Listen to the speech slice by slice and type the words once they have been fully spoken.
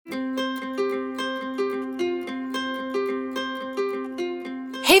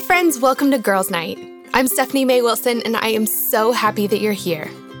Hey friends, welcome to Girls Night. I'm Stephanie Mae Wilson, and I am so happy that you're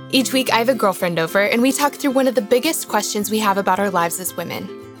here. Each week I have a girlfriend over, and we talk through one of the biggest questions we have about our lives as women.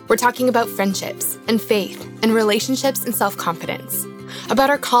 We're talking about friendships and faith and relationships and self-confidence, about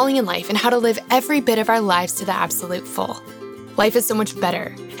our calling in life and how to live every bit of our lives to the absolute full. Life is so much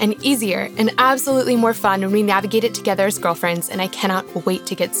better and easier and absolutely more fun when we navigate it together as girlfriends, and I cannot wait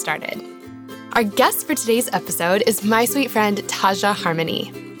to get started. Our guest for today's episode is my sweet friend, TahJah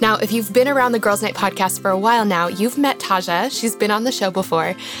Harmony. Now, if you've been around the Girls Night podcast for a while now, you've met TahJah. She's been on the show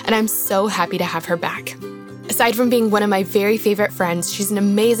before, and I'm so happy to have her back. Aside from being one of my very favorite friends, she's an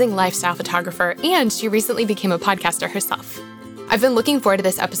amazing lifestyle photographer, and she recently became a podcaster herself. I've been looking forward to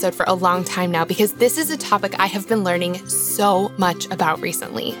this episode for a long time now because this is a topic I have been learning so much about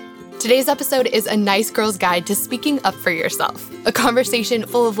recently. Today's episode is a nice girl's guide to speaking up for yourself, a conversation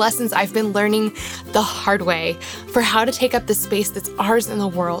full of lessons I've been learning the hard way for how to take up the space that's ours in the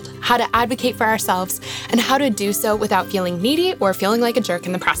world, how to advocate for ourselves, and how to do so without feeling needy or feeling like a jerk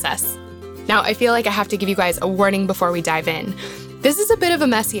in the process. Now, I feel like I have to give you guys a warning before we dive in. This is a bit of a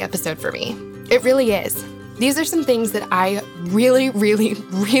messy episode for me. It really is. These are some things that I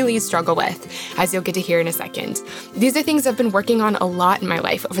really struggle with, as you'll get to hear in a second. These are things I've been working on a lot in my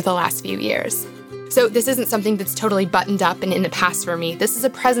life over the last few years. So this isn't something that's totally buttoned up and in the past for me. This is a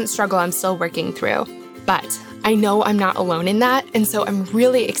present struggle I'm still working through. But I know I'm not alone in that, and so I'm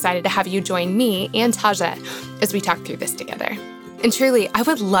really excited to have you join me and TahJah as we talk through this together. And truly, I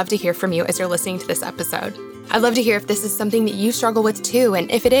would love to hear from you as you're listening to this episode. I'd love to hear if this is something that you struggle with too,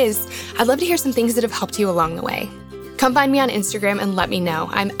 and if it is, I'd love to hear some things that have helped you along the way. Come find me on Instagram and let me know.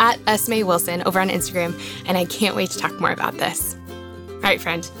 I'm at @SMayWilson over on Instagram, and I can't wait to talk more about this. All right,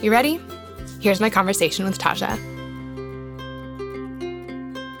 friend, you ready? Here's my conversation with TahJah.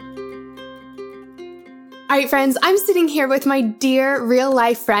 All right, friends, I'm sitting here with my dear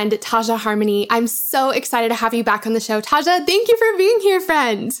real-life friend, TahJah Harmony. I'm so excited to have you back on the show. TahJah, thank you for being here,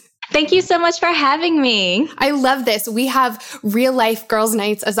 friend. Thank you so much for having me. I love this. We have real life girls'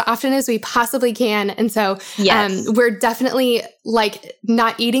 nights as often as we possibly can. And so we're definitely like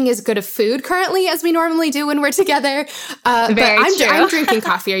not eating as good of food currently as we normally do when we're together. But I'm drinking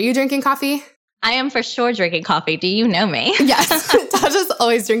coffee. Are you drinking coffee? I am for sure drinking coffee. Do you know me? Yes. TahJah's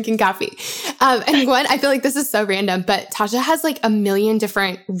always drinking coffee. And one, I feel like this is so random, but TahJah has like a million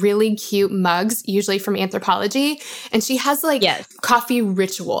different really cute mugs, usually from Anthropologie. And she has like coffee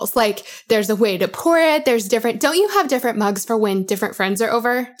rituals. Like there's a way to pour it. Don't you have different mugs for when different friends are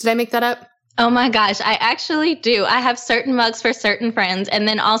over? Did I make that up? Oh my gosh, I actually do. I have certain mugs for certain friends. And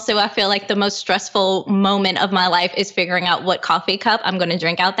then also I feel like the most stressful moment of my life is figuring out what coffee cup I'm going to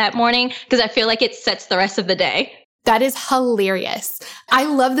drink out that morning because I feel like it sets the rest of the day. That is hilarious. I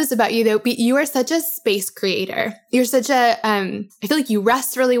love this about you, though. But you are such a space creator. You're such a, I feel like you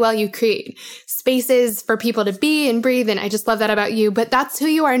rest really well. You create spaces for people to be and breathe. And I just love that about you. But that's who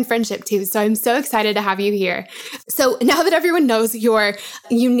you are in friendship, too. So I'm so excited to have you here. So now that everyone knows your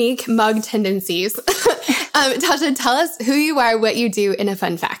unique mug tendencies, TahJah, tell us who you are, what you do, and a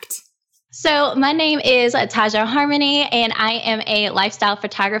fun fact. So my name is TahJah Harmony, and I am a lifestyle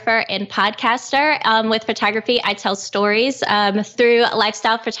photographer and podcaster. With photography, I tell stories. Through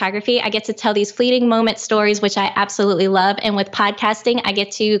lifestyle photography, I get to tell these fleeting moment stories, which I absolutely love. And with podcasting, I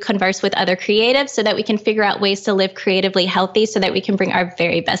get to converse with other creatives so that we can figure out ways to live creatively healthy so that we can bring our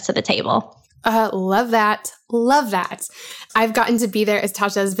very best to the table. Love that. Love that. I've gotten to be there as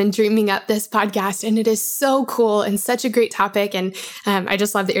TahJah has been dreaming up this podcast, and it is so cool and such a great topic. And I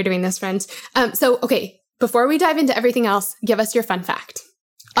just love that you're doing this, friend. Okay, before we dive into everything else, give us your fun fact,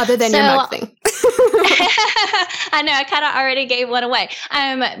 other than your mug thing. I know, I kind of already gave one away.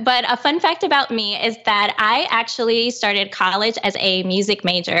 But a fun fact about me is that I actually started college as a music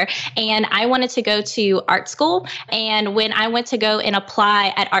major, and I wanted to go to art school. And when I went to go and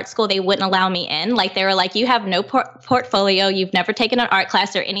apply at art school, they wouldn't allow me in. Like they were like, you have no portfolio, you've never taken an art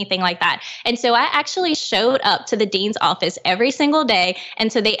class or anything like that. And so I actually showed up to the dean's office every single day.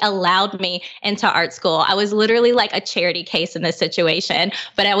 And so they allowed me into art school. I was literally like a charity case in this situation,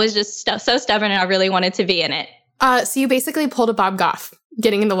 but I was just so stubborn and I really wanted to be in it. So you basically pulled a Bob Goff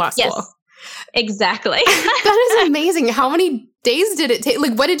getting into law school. Yes, exactly. That is amazing. How many days did it take?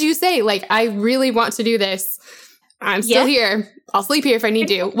 Like, what did you say? Like, I really want to do this. I'm still here. I'll sleep here if I need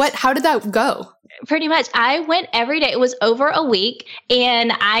to. How did that go? Pretty much. I went every day. It was over a week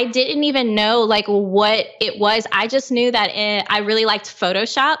and I didn't even know like what it was. I just knew that I really liked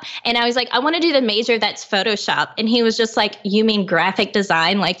Photoshop and I was like, I want to do the major that's Photoshop. And he was just like, you mean graphic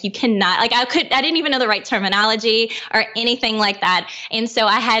design? Like you cannot, like I didn't even know the right terminology or anything like that. And so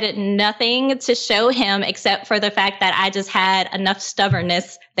I had nothing to show him except for the fact that I just had enough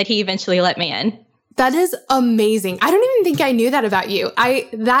stubbornness that he eventually let me in. That is amazing. I don't even think I knew that about you.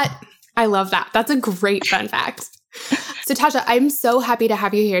 I love that. That's a great fun fact. So TahJah, I'm so happy to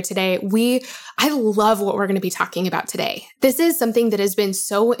have you here today. I love what we're going to be talking about today. This is something that has been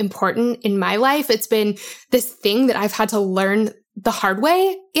so important in my life. It's been this thing that I've had to learn the hard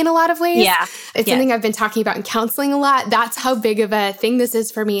way in a lot of ways. Yeah. It's something I've been talking about in counseling a lot. That's how big of a thing this is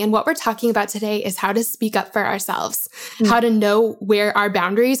for me. And what we're talking about today is how to speak up for ourselves, how to know where our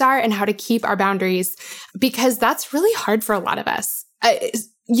boundaries are and how to keep our boundaries, because that's really hard for a lot of us.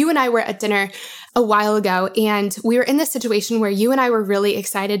 You and I were at dinner a while ago, and we were in this situation where you and I were really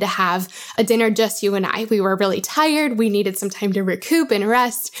excited to have a dinner, just you and I. We were really tired. We needed some time to recoup and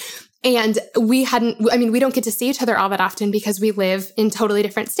rest. And we don't get to see each other all that often because we live in totally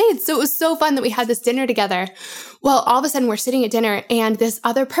different states. So it was so fun that we had this dinner together. Well, all of a sudden we're sitting at dinner and this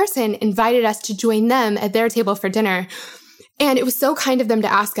other person invited us to join them at their table for dinner. And it was so kind of them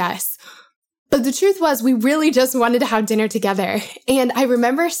to ask us. But the truth was, we really just wanted to have dinner together. And I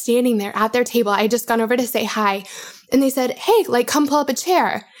remember standing there at their table. I had just gone over to say hi. And they said, hey, like, come pull up a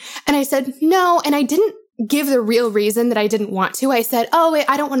chair. And I said, no. And I didn't give the real reason that I didn't want to. I said, oh, wait,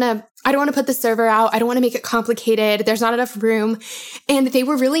 I don't want to put the server out. I don't want to make it complicated. There's not enough room. And they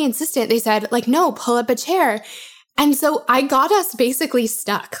were really insistent. They said, like, no, pull up a chair. And so I got us basically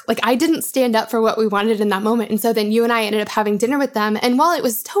stuck. Like I didn't stand up for what we wanted in that moment. And so then you and I ended up having dinner with them. And while it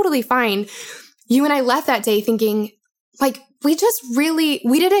was totally fine, you and I left that day thinking, like, we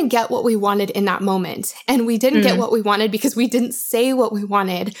didn't get what we wanted in that moment. And we didn't get what we wanted because we didn't say what we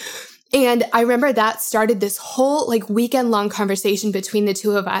wanted. And I remember that started this whole like weekend long conversation between the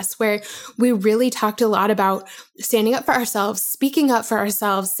two of us where we really talked a lot about standing up for ourselves, speaking up for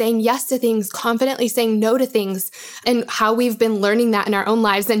ourselves, saying yes to things, confidently saying no to things, and how we've been learning that in our own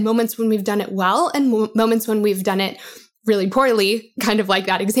lives, and moments when we've done it well and moments when we've done it really poorly, kind of like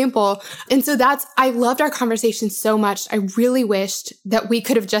that example. And so I loved our conversation so much. I really wished that we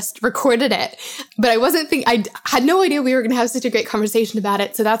could have just recorded it, but I had no idea we were going to have such a great conversation about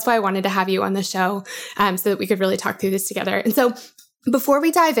it. So that's why I wanted to have you on the show, so that we could really talk through this together. And so before we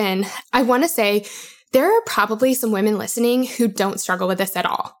dive in, I want to say there are probably some women listening who don't struggle with this at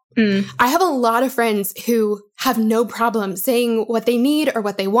all. I have a lot of friends who have no problem saying what they need or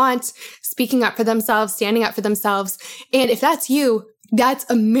what they want, speaking up for themselves, standing up for themselves. And if that's you, that's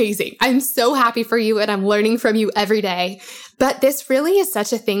amazing. I'm so happy for you and I'm learning from you every day. But this really is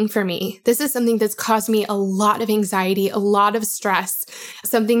such a thing for me. This is something that's caused me a lot of anxiety, a lot of stress,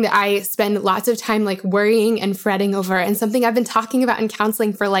 something that I spend lots of time like worrying and fretting over, and something I've been talking about in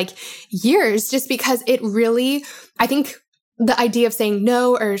counseling for like years, just because it really, I think, the idea of saying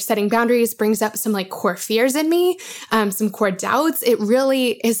no or setting boundaries brings up some like core fears in me, some core doubts. It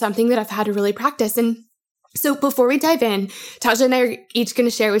really is something that I've had to really practice. And so before we dive in, TahJah and I are each going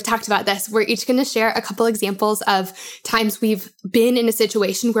to share, we've talked about this, we're each going to share a couple examples of times we've been in a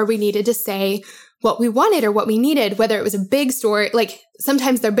situation where we needed to say what we wanted or what we needed, whether it was a big story, like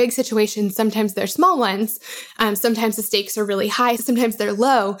sometimes they're big situations, sometimes they're small ones. Sometimes the stakes are really high, sometimes they're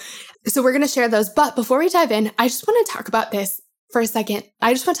low. So we're going to share those. But before we dive in, I just want to talk about this for a second.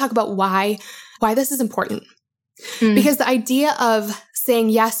 I just want to talk about why this is important. Because the idea of saying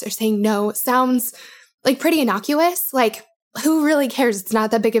yes or saying no sounds like pretty innocuous. Like, who really cares? It's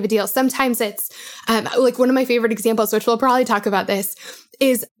not that big of a deal. Sometimes it's like one of my favorite examples, which we'll probably talk about this,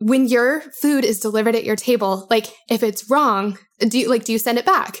 is when your food is delivered at your table. Like, if it's wrong, do you send it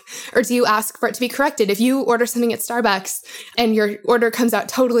back, or do you ask for it to be corrected? If you order something at Starbucks and your order comes out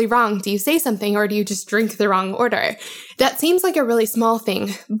totally wrong, do you say something, or do you just drink the wrong order? That seems like a really small thing,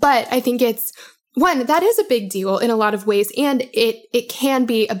 but I think it's one, that is a big deal in a lot of ways, and it can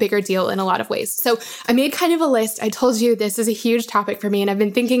be a bigger deal in a lot of ways. So I made kind of a list. I told you this is a huge topic for me, and I've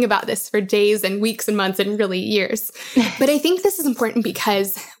been thinking about this for days and weeks and months and really years. But I think this is important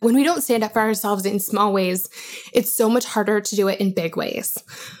because when we don't stand up for ourselves in small ways, it's so much harder to do it in big ways.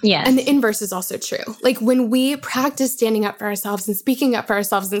 Yes. And the inverse is also true. Like when we practice standing up for ourselves and speaking up for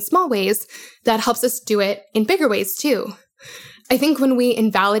ourselves in small ways, that helps us do it in bigger ways too. I think when we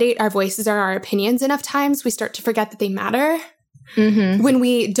invalidate our voices or our opinions enough times, we start to forget that they matter. When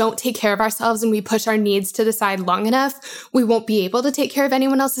we don't take care of ourselves and we push our needs to the side long enough, we won't be able to take care of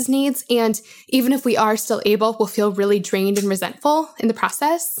anyone else's needs. And even if we are still able, we'll feel really drained and resentful in the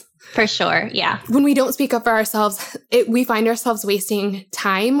process. For sure. Yeah. When we don't speak up for ourselves, we find ourselves wasting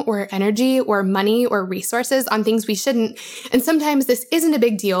time or energy or money or resources on things we shouldn't. And sometimes this isn't a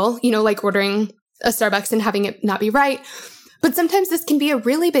big deal, like ordering a Starbucks and having it not be right. But sometimes this can be a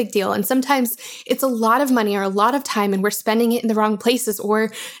really big deal. And sometimes it's a lot of money or a lot of time and we're spending it in the wrong places.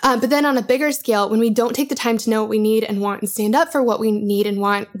 But then on a bigger scale, when we don't take the time to know what we need and want and stand up for what we need and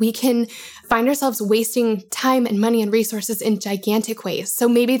want, we can find ourselves wasting time and money and resources in gigantic ways. So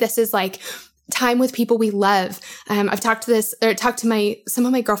maybe this is like time with people we love. I've talked to some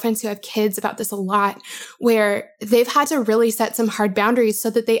of my girlfriends who have kids about this a lot, where they've had to really set some hard boundaries so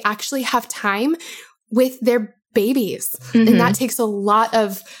that they actually have time with their babies. Mm-hmm. And that takes a lot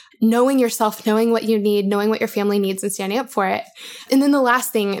of knowing yourself, knowing what you need, knowing what your family needs and standing up for it. And then the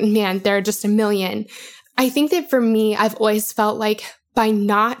last thing, and man, there are just a million. I think that for me, I've always felt like by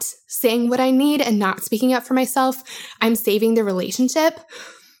not saying what I need and not speaking up for myself, I'm saving the relationship.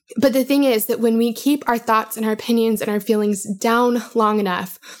 But the thing is that when we keep our thoughts and our opinions and our feelings down long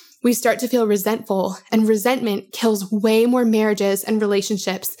enough, we start to feel resentful, and resentment kills way more marriages and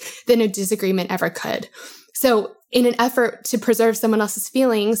relationships than a disagreement ever could. So in an effort to preserve someone else's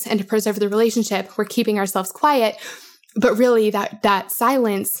feelings and to preserve the relationship, we're keeping ourselves quiet. But really that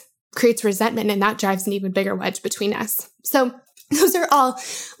silence creates resentment, and that drives an even bigger wedge between us. So those are all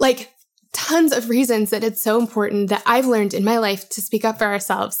like tons of reasons that it's so important that I've learned in my life to speak up for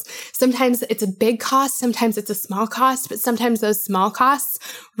ourselves. Sometimes it's a big cost, sometimes it's a small cost, but sometimes those small costs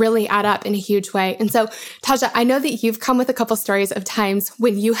really add up in a huge way. And so, TahJah, I know that you've come with a couple stories of times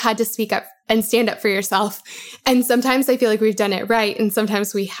when you had to speak up and stand up for yourself. And sometimes I feel like we've done it right, and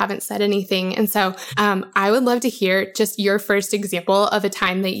sometimes we haven't said anything. And so I would love to hear just your first example of a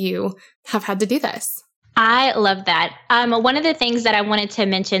time that you have had to do this. I love that. One of the things that I wanted to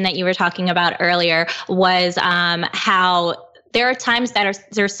mention that you were talking about earlier was how there are times that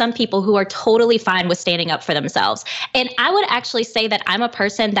there are some people who are totally fine with standing up for themselves. And I would actually say that I'm a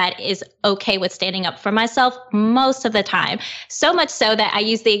person that is okay with standing up for myself most of the time. So much so that I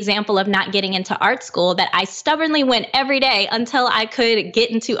use the example of not getting into art school, that I stubbornly went every day until I could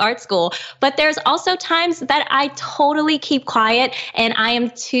get into art school. But there's also times that I totally keep quiet and I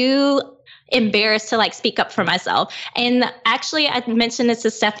am too embarrassed to speak up for myself. And actually, I mentioned this to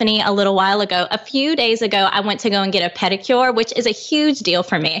Stephanie a little while ago. A few days ago, I went to go and get a pedicure, which is a huge deal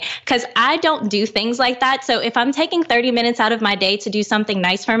for me because I don't do things like that. So if I'm taking 30 minutes out of my day to do something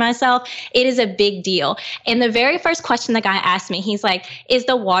nice for myself, it is a big deal. And the very first question the guy asked me, he's like, "Is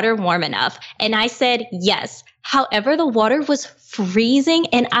the water warm enough?" And I said, "Yes." However, the water was freezing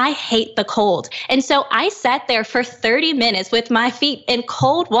and I hate the cold. And so I sat there for 30 minutes with my feet in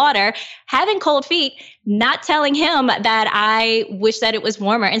cold water, having cold feet, not telling him that I wish that it was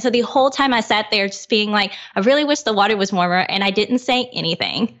warmer. And so the whole time I sat there just being like, I really wish the water was warmer. And I didn't say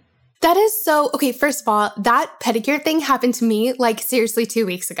anything. That is so, okay, first of all, that pedicure thing happened to me seriously 2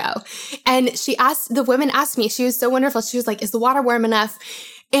 weeks ago. And the woman asked me, she was so wonderful. She was like, "Is the water warm enough?"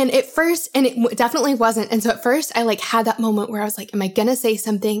 And at first, and it definitely wasn't. And so at first I had that moment where I was like, am I going to say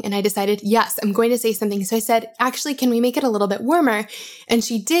something? And I decided, yes, I'm going to say something. So I said, "Actually, can we make it a little bit warmer?" And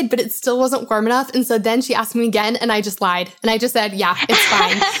she did, but it still wasn't warm enough. And so then she asked me again and I just lied. And I just said, "Yeah, it's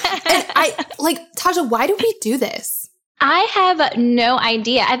fine." And TahJah, why do we do this? I have no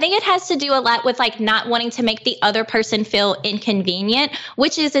idea. I think it has to do a lot with not wanting to make the other person feel inconvenient,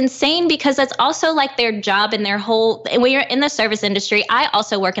 which is insane because that's also their job and their whole, when you're in the service industry, I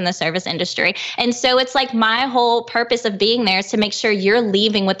also work in the service industry. And so it's my whole purpose of being there is to make sure you're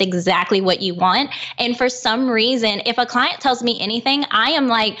leaving with exactly what you want. And for some reason, if a client tells me anything, I am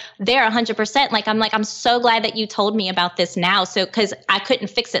there 100%. I'm so glad that you told me about this now. So, cause I couldn't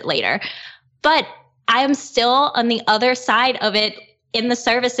fix it later. But I am still on the other side of it in the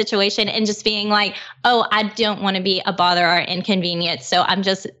service situation and just being oh, I don't want to be a bother or inconvenience. So I'm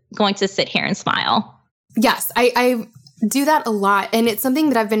just going to sit here and smile. Yes, I do that a lot. And it's something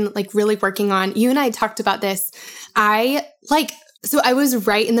that I've been really working on. You and I talked about this. So I was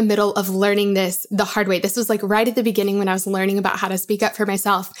right in the middle of learning this the hard way. This was right at the beginning when I was learning about how to speak up for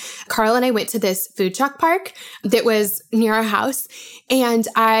myself. Carl and I went to this food truck park that was near our house. And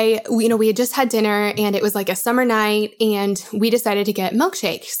we had just had dinner and it was a summer night and we decided to get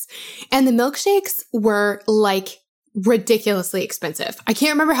milkshakes. And the milkshakes were ridiculously expensive. I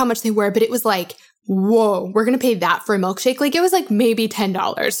can't remember how much they were, but it was whoa, we're going to pay that for a milkshake? It was maybe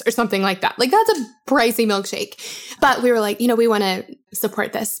 $10 or something like that. That's a pricey milkshake. But we were we want to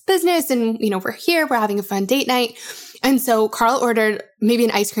support this business and, we're here, we're having a fun date night. And so Carl ordered maybe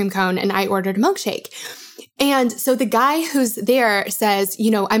an ice cream cone and I ordered a milkshake. And so the guy who's there says,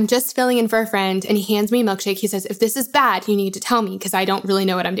 I'm just filling in for a friend, and he hands me a milkshake. He says, if this is bad, you need to tell me because I don't really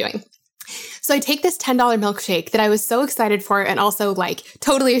know what I'm doing. So I take this $10 milkshake that I was so excited for and also like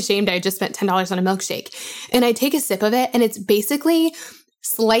totally ashamed I just spent $10 on a milkshake. And I take a sip of it, and it's basically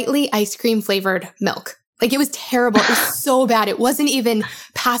slightly ice cream flavored milk. Like, it was terrible. It was so bad. It wasn't even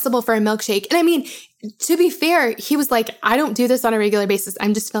passable for a milkshake. And I mean, to be fair, he was like, I don't do this on a regular basis.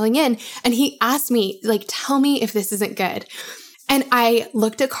 I'm just filling in. And he asked me, like, tell me if this isn't good. And I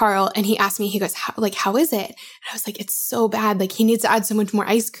looked at Carl, and he asked me, he goes, how is it? And I was like, it's so bad. Like, he needs to add so much more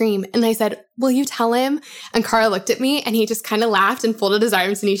ice cream. And I said, will you tell him? And Carl looked at me, and he just kind of laughed and folded his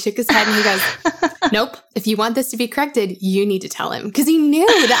arms, and he shook his head, and he goes, nope. If you want this to be corrected, you need to tell him. Because he knew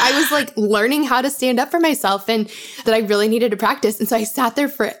that I was like learning how to stand up for myself and that I really needed to practice. And so I sat there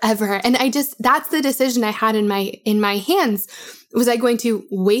forever. And that's the decision I had in my hands. Was I going to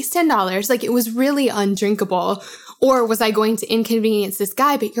waste $10? Like, it was really undrinkable. Or was I going to inconvenience this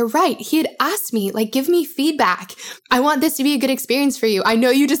guy? But you're right. He had asked me, like, give me feedback. I want this to be a good experience for you. I know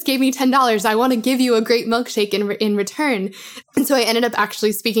you just gave me $10. I want to give you a great milkshake in return. And so I ended up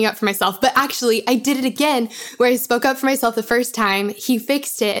actually speaking up for myself. But actually, I did it again where I spoke up for myself the first time. He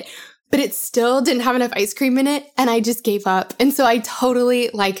fixed it, but it still didn't have enough ice cream in it. And I just gave up. And so I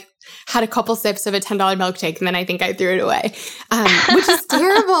totally had a couple sips of a $10 milkshake, and then I think I threw it away, which is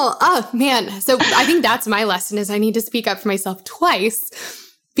terrible. Oh, man. So I think that's my lesson is I need to speak up for myself twice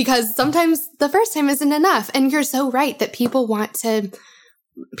because sometimes the first time isn't enough. And you're so right that people want to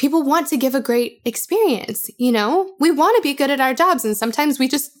give a great experience. We want to be good at our jobs, and sometimes we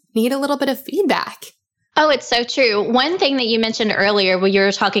just need a little bit of feedback. Oh, it's so true. One thing that you mentioned earlier when you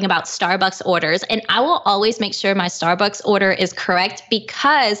were talking about Starbucks orders, and I will always make sure my Starbucks order is correct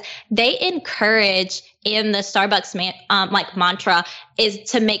because they encourage in the Starbucks mantra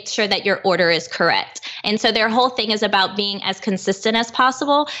is to make sure that your order is correct. And so their whole thing is about being as consistent as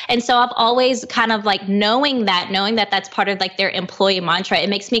possible. And so I've always kind of like knowing that that's part of like their employee mantra, it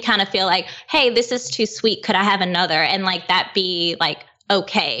makes me kind of feel like, hey, this is too sweet. Could I have another? And like that be like,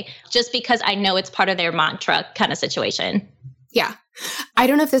 okay, just because I know it's part of their mantra kind of situation. Yeah. I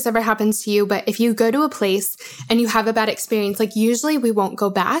don't know if this ever happens to you, but if you go to a place and you have a bad experience, like usually we won't go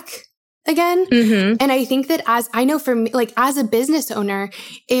back again. Mm-hmm. And I think that as I know for me, like as a business owner,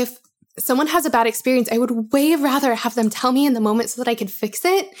 if someone has a bad experience, I would way rather have them tell me in the moment so that I could fix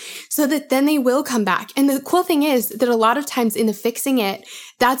it so that then they will come back. And the cool thing is that a lot of times in the fixing it,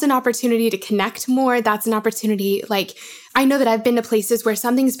 that's an opportunity to connect more. That's an opportunity. Like I know that I've been to places where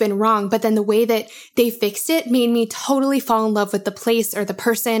something's been wrong, but then the way that they fixed it made me totally fall in love with the place or the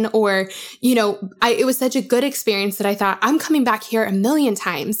person or, it was such a good experience that I thought I'm coming back here a million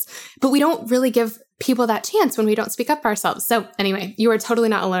times, but we don't really give people that chance when we don't speak up for ourselves. So anyway, you are totally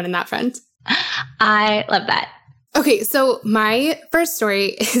not alone in that, friend. I love that. Okay, so my first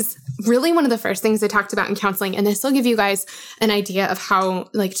story is really one of the first things I talked about in counseling, and this will give you guys an idea of how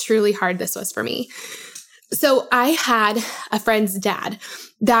truly hard this was for me. So I had a friend's dad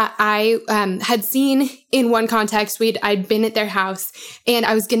that I had seen in one context. I'd been at their house, and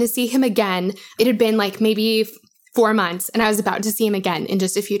I was going to see him again. It had been maybe 4 months, and I was about to see him again in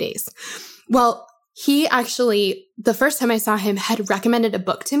just a few days. Well, he actually, the first time I saw him, had recommended a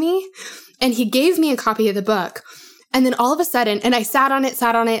book to me, and he gave me a copy of the book. And then all of a sudden, and I sat on it,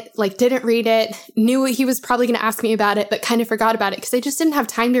 didn't read it, knew he was probably going to ask me about it, but kind of forgot about it because I just didn't have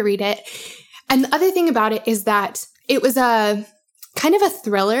time to read it. And the other thing about it is that it was a kind of a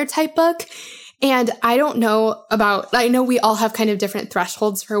thriller type book. And I know we all have kind of different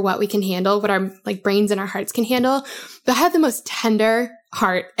thresholds for what we can handle, what our brains and our hearts can handle. But I have the most tender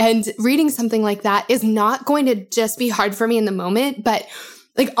heart, and reading something like that is not going to just be hard for me in the moment, but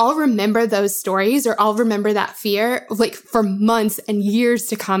I'll remember those stories or I'll remember that fear for months and years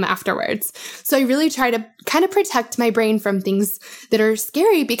to come afterwards. So I really try to kind of protect my brain from things that are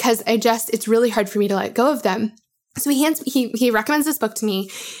scary because it's really hard for me to let go of them. So he recommends this book to me,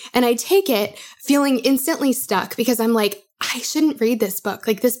 and I take it feeling instantly stuck because I'm like, I shouldn't read this book.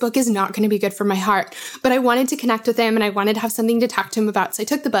 This book is not going to be good for my heart. But I wanted to connect with him and I wanted to have something to talk to him about. So I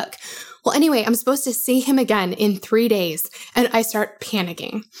took the book. Well, anyway, I'm supposed to see him again in 3 days, and I start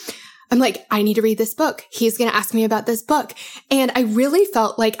panicking. I'm like, I need to read this book. He's going to ask me about this book. And I really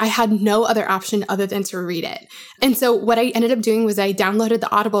felt like I had no other option other than to read it. And so what I ended up doing was I downloaded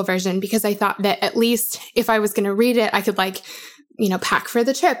the Audible version because I thought that at least if I was going to read it, I could pack for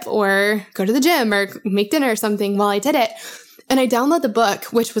the trip or go to the gym or make dinner or something while I did it. And I downloaded the book,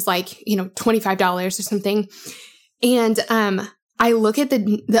 which was $25 or something. And I look at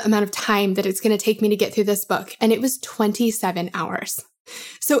the amount of time that it's going to take me to get through this book, and it was 27 hours.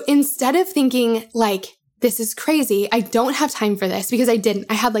 So instead of thinking this is crazy. I don't have time for this, because I didn't.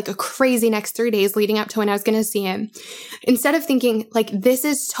 I had like a crazy next 3 days leading up to when I was going to see him. Instead of thinking like, this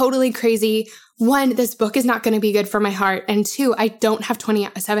is totally crazy. 1, this book is not going to be good for my heart. And 2, I don't have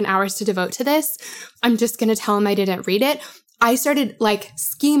 27 hours to devote to this. I'm just going to tell him I didn't read it. I started like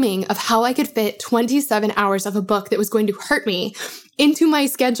scheming of how I could fit 27 hours of a book that was going to hurt me into my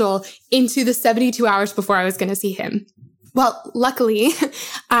schedule into the 72 hours before I was going to see him. Well, luckily,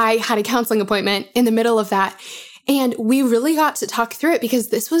 I had a counseling appointment in the middle of that, and we really got to talk through it because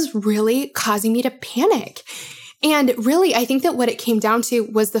this was really causing me to panic. And really, I think that what it came down to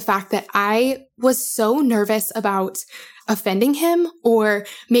was the fact that I was so nervous about offending him or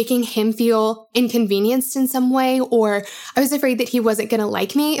making him feel inconvenienced in some way, or I was afraid that he wasn't going to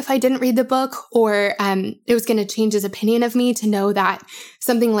like me if I didn't read the book, or it was going to change his opinion of me to know that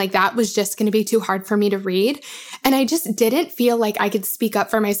something like that was just going to be too hard for me to read. And I just didn't feel like I could speak up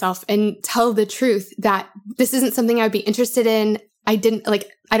for myself and tell the truth that this isn't something I'd be interested in. I don't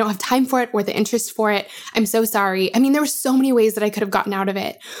have time for it or the interest for it. I'm so sorry. I mean, there were so many ways that I could have gotten out of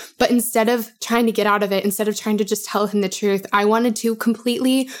it. But instead of trying to get out of it, instead of trying to just tell him the truth,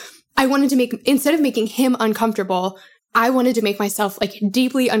 instead of making him uncomfortable, I wanted to make myself like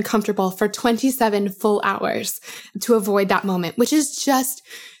deeply uncomfortable for 27 full hours to avoid that moment, which is just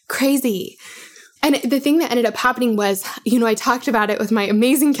crazy. And the thing that ended up happening was, I talked about it with my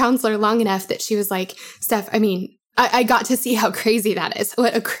amazing counselor long enough that she was like, Steph, I got to see how crazy that is,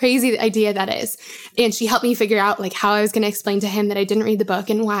 what a crazy idea that is. And she helped me figure out like how I was going to explain to him that I didn't read the book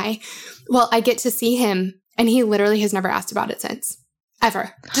and why. Well, I get to see him and he literally has never asked about it since.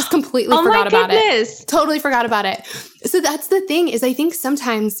 Ever. Just completely forgot about it. Totally forgot about it. So that's the thing is I think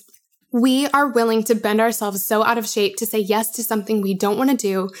sometimes we are willing to bend ourselves so out of shape to say yes to something we don't want to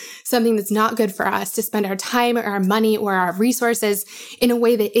do, something that's not good for us, to spend our time or our money or our resources in a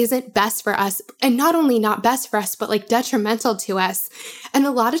way that isn't best for us. And not only not best for us, but like detrimental to us. And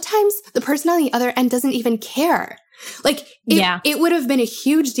a lot of times the person on the other end doesn't even care. Like it would have been a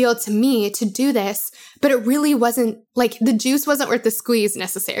huge deal to me to do this, but it really wasn't like the juice wasn't worth the squeeze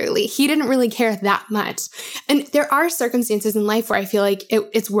necessarily. He didn't really care that much. And there are circumstances in life where I feel like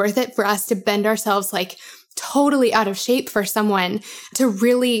it's worth it for us to bend ourselves like totally out of shape for someone to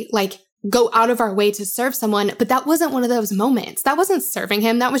really like go out of our way to serve someone. But that wasn't one of those moments. That wasn't serving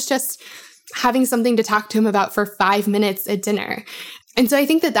him. That was just having something to talk to him about for 5 minutes at dinner. And so I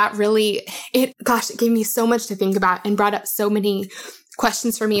think that really, it gave me so much to think about and brought up so many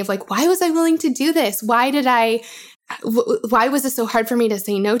questions for me of like, why was I willing to do this? Why was it so hard for me to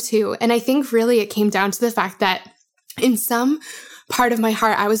say no to? And I think really it came down to the fact that in some part of my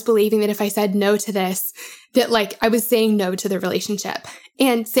heart, I was believing that if I said no to this, that like I was saying no to the relationship.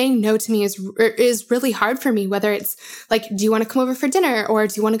 And saying no to me is really hard for me, whether it's like, do you want to come over for dinner? Or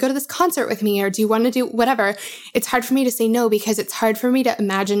do you want to go to this concert with me? Or do you want to do whatever? It's hard for me to say no because it's hard for me to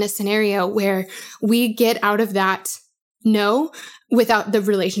imagine a scenario where we get out of that no without the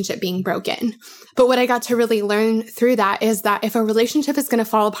relationship being broken. But what I got to really learn through that is that if a relationship is going to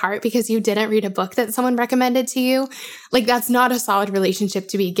fall apart because you didn't read a book that someone recommended to you, like that's not a solid relationship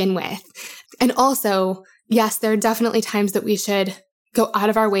to begin with. And also, yes, there are definitely times that we should go out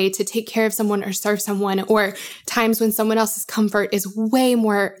of our way to take care of someone or serve someone, or times when someone else's comfort is way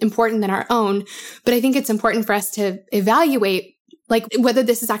more important than our own. But I think it's important for us to evaluate like whether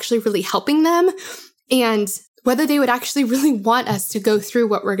this is actually really helping them and whether they would actually really want us to go through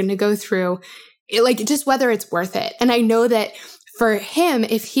what we're going to go through, like just whether it's worth it. And I know that for him,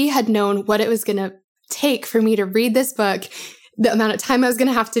 if he had known what it was going to take for me to read this book, the amount of time I was going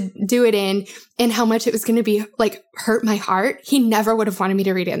to have to do it in, and how much it was going to be like hurt my heart, he never would have wanted me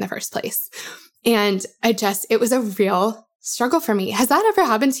to read it in the first place. And it was a real struggle for me. Has that ever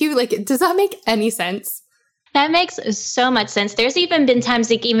happened to you? Like, does that make any sense? That makes so much sense. There's even been times,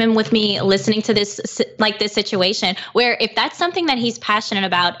 like even with me listening to this situation, where if that's something that he's passionate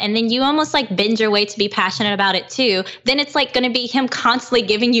about, and then you almost like bend your way to be passionate about it too, then it's like going to be him constantly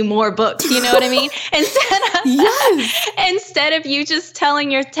giving you more books. You know what I mean? Instead of you just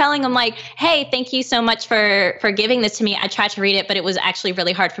telling him like, hey, thank you so much for giving this to me. I tried to read it, but it was actually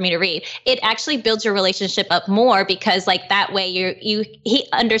really hard for me to read. It actually builds your relationship up more because like that way he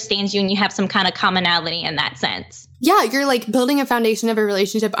understands you and you have some kind of commonality in that sense. Yeah, you're like building a foundation of a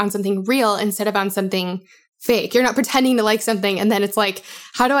relationship on something real instead of on something fake. You're not pretending to like something and then it's like,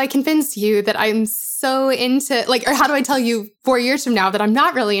 how do I convince you that I'm so into like, or how do I tell you 4 years from now that I'm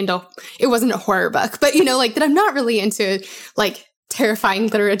not really into, it wasn't a horror book, but like that I'm not really into like terrifying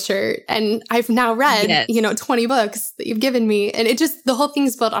literature. And I've now read, 20 books that you've given me. And it just, the whole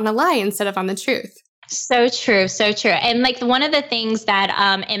thing's built on a lie instead of on the truth. So true, so true. And like one of the things that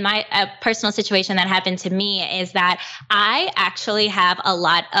in my personal situation that happened to me is that I actually have a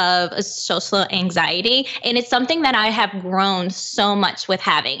lot of social anxiety, and it's something that I have grown so much with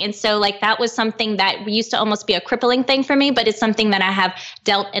having. And so like that was something that used to almost be a crippling thing for me, but it's something that I have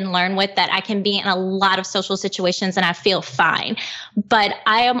dealt and learned with, that I can be in a lot of social situations and I feel fine. But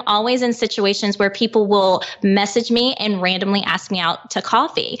I am always in situations where people will message me and randomly ask me out to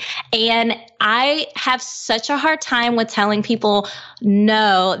coffee. And I have such a hard time with telling people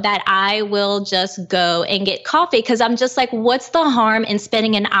no, that I will just go and get coffee, because I'm just like, what's the harm in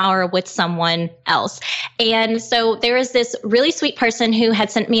spending an hour with someone else? And so there is this really sweet person who had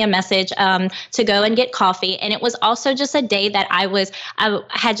sent me a message to go and get coffee. And it was also just a day that I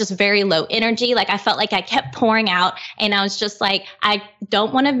had just very low energy. Like I felt like I kept pouring out, and I was just like, I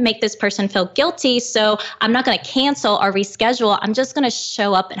don't want to make this person feel guilty. So I'm not going to cancel or reschedule. I'm just going to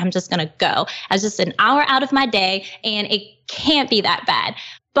show up and I'm just going to go. I was just an hour out of my day, and it can't be that bad.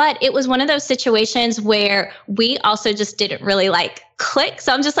 But it was one of those situations where we also just didn't really like click.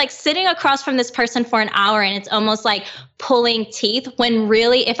 So I'm just like sitting across from this person for an hour, and it's almost like pulling teeth, when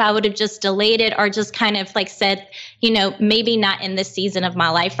really if I would have just delayed it or just kind of like said, maybe not in this season of my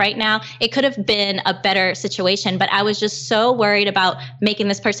life right now, it could have been a better situation. But I was just so worried about making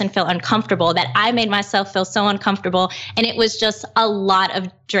this person feel uncomfortable that I made myself feel so uncomfortable. And it was just a lot of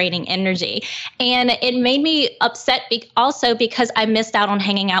draining energy. And it made me upset also because I missed out on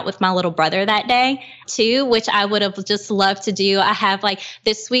hanging out with my little brother that day too, which I would have just loved to do. I have like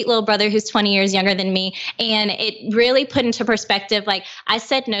this sweet little brother who's 20 years younger than me. And it really put into perspective, like I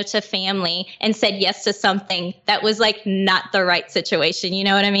said no to family and said yes to something that was like not the right situation. You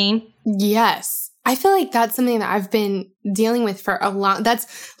know what I mean? Yes. I feel like that's something that I've been dealing with for a long,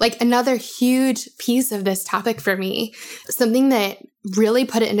 that's like another huge piece of this topic for me. Something that really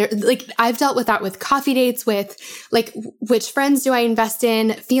put it into, like, I've dealt with that with coffee dates, with like, which friends do I invest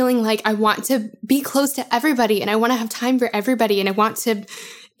in, feeling like I want to be close to everybody and I want to have time for everybody and I want to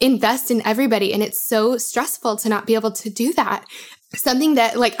invest in everybody. And it's so stressful to not be able to do that. Something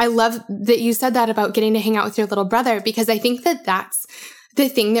that like, I love that you said that about getting to hang out with your little brother, because I think that that's the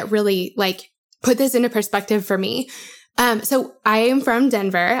thing that really like put this into perspective for me. So I am from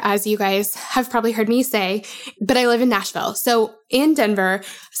Denver, as you guys have probably heard me say, but I live in Nashville. So in Denver,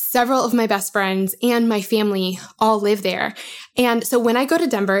 several of my best friends and my family all live there. And so when I go to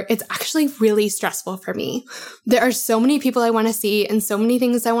Denver, it's actually really stressful for me. There are so many people I want to see and so many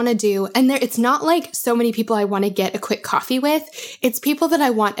things I want to do. And it's not like so many people I want to get a quick coffee with. It's people that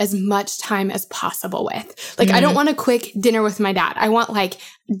I want as much time as possible with. Like, I don't want a quick dinner with my dad. I want like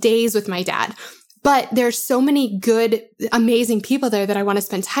days with my dad. But there's so many good, amazing people there that I want to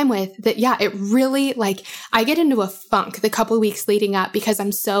spend time with that, yeah, it really like, I get into a funk the couple of weeks leading up because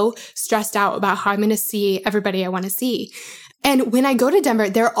I'm so stressed out about how I'm going to see everybody I want to see. And when I go to Denver,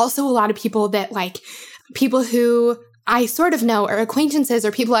 there are also a lot of people that like, people who I sort of know, or acquaintances,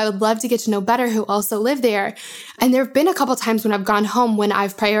 or people I would love to get to know better who also live there. And there have been a couple times when I've gone home when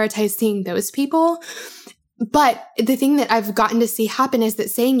I've prioritized seeing those people. But the thing that I've gotten to see happen is that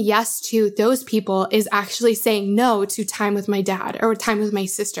saying yes to those people is actually saying no to time with my dad, or time with my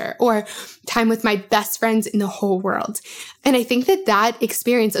sister, or time with my best friends in the whole world. And I think that that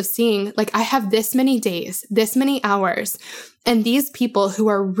experience of seeing, like, I have this many days, this many hours, and these people who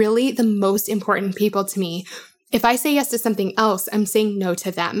are really the most important people to me, if I say yes to something else, I'm saying no to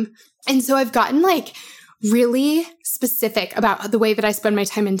them. And so I've gotten like really specific about the way that I spend my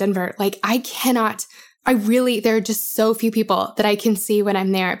time in Denver. Like, there are just so few people that I can see when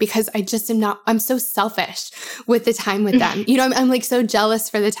I'm there, because I'm so selfish with the time with them. I'm like so jealous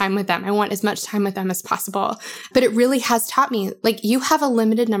for the time with them. I want as much time with them as possible. But it really has taught me, like, you have a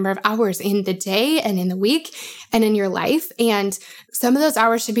limited number of hours in the day and in the week and in your life. And some of those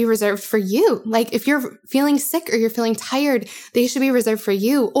hours should be reserved for you. Like, if you're feeling sick or you're feeling tired, they should be reserved for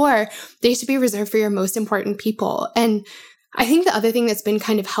you, or they should be reserved for your most important people. And I think the other thing that's been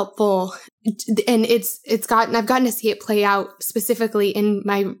kind of helpful, and I've gotten to see it play out specifically in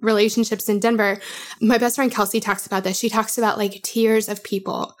my relationships in Denver. My best friend Kelsey talks about this. She talks about like tiers of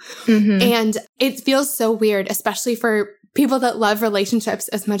people. Mm-hmm. And it feels so weird, especially for people that love relationships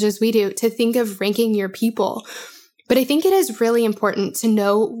as much as we do, to think of ranking your people. But I think it is really important to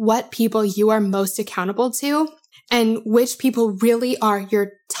know what people you are most accountable to, and which people really are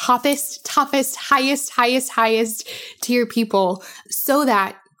your toughest, highest tier people, so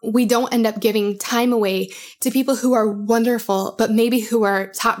that we don't end up giving time away to people who are wonderful, but maybe who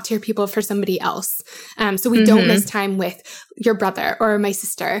are top tier people for somebody else. So we don't miss time with your brother or my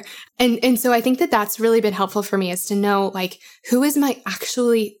sister. And so I think that that's really been helpful for me, is to know like, who is my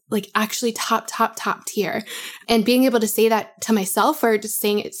actually top tier, and being able to say that to myself, or just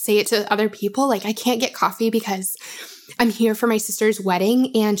say it to other people. Like, I can't get coffee because I'm here for my sister's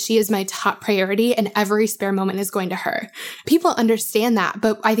wedding and she is my top priority and every spare moment is going to her. People understand that,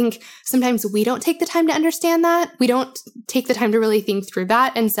 but I think sometimes we don't take the time to understand that. We don't take the time to really think through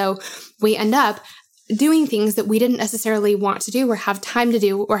that. And so we end up doing things that we didn't necessarily want to do or have time to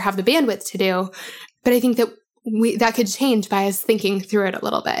do or have the bandwidth to do. But I think that that could change by us thinking through it a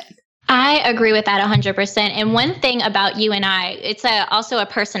little bit. I agree with that 100%. And one thing about you and I, it's also a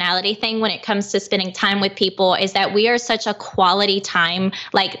personality thing when it comes to spending time with people, is that we are such a quality time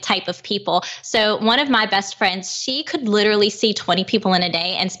like type of people. So one of my best friends, she could literally see 20 people in a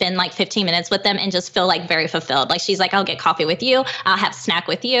day and spend like 15 minutes with them and just feel like very fulfilled. Like, she's like, I'll get coffee with you. I'll have snack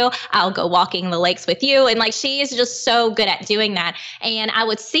with you. I'll go walking the lakes with you. And like, she is just so good at doing that. And I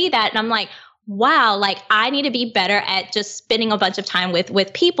would see that and I'm like, wow, like I need to be better at just spending a bunch of time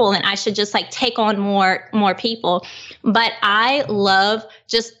with people, and I should just like take on more people. But I love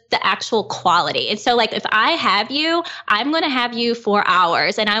just the actual quality. And so like, if I have you, I'm going to have you for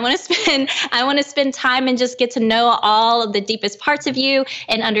hours, and I want to spend time and just get to know all of the deepest parts of you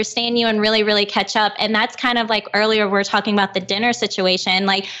and understand you and really, really catch up. And that's kind of like earlier we were talking about the dinner situation.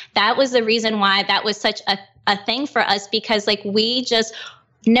 Like, that was the reason why that was such a thing for us, because like we just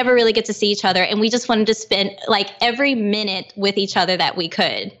never really get to see each other. And we just wanted to spend like every minute with each other that we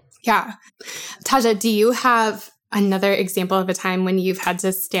could. Yeah. TahJah, do you have another example of a time when you've had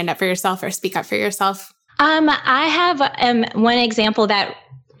to stand up for yourself or speak up for yourself? I have one example that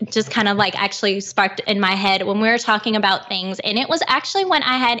just kind of like actually sparked in my head when we were talking about things. And it was actually when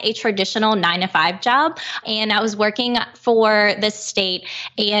I had a traditional 9-to-5 job, and I was working for the state,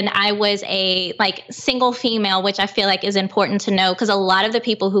 and I was a like single female, which I feel like is important to know, because a lot of the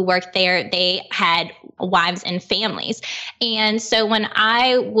people who worked there, they had wives and families. And so when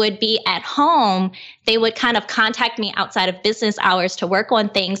I would be at home, they would kind of contact me outside of business hours to work on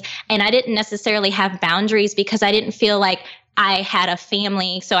things. And I didn't necessarily have boundaries because I didn't feel like I had a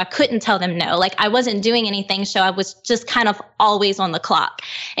family, so I couldn't tell them no. Like, I wasn't doing anything, so I was just kind of always on the clock.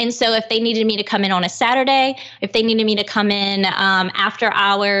 And so if they needed me to come in on a Saturday, if they needed me to come in after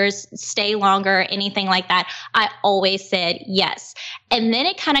hours, stay longer, anything like that, I always said yes. And then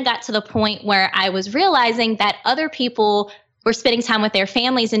it kind of got to the point where I was realizing that other people were spending time with their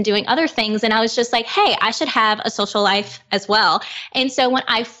families and doing other things. And I was just like, hey, I should have a social life as well. And so when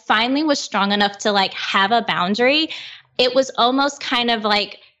I finally was strong enough to like have a boundary, it was almost kind of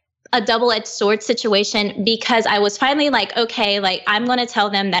like a double-edged sword situation, because I was finally like, okay, like I'm going to tell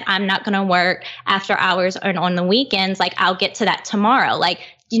them that I'm not going to work after hours or on the weekends. Like, I'll get to that tomorrow. Like,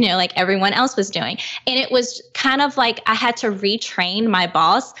 you know, like everyone else was doing. And it was kind of like I had to retrain my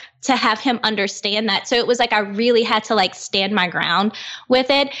boss to have him understand that. So it was like I really had to like stand my ground with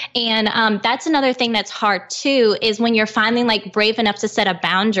it. And that's another thing that's hard too, is when you're finally like brave enough to set a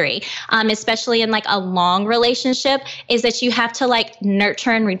boundary, especially in like a long relationship, is that you have to like nurture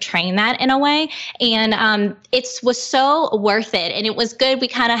and retrain that in a way. And it was so worth it. And it was good. We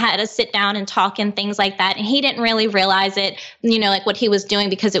kind of had to sit down and talk and things like that. And he didn't really realize it, you know, like what he was doing,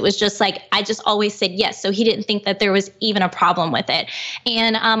 because it was just like, I just always said yes. So he didn't think that there was even a problem with it.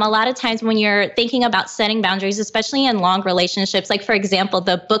 And a lot of times when you're thinking about setting boundaries, especially in long relationships, like for example,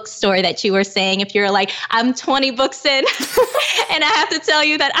 the bookstore that you were saying, if you're like, I'm 20 books in and I have to tell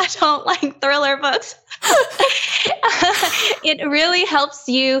you that I don't like thriller books, it really helps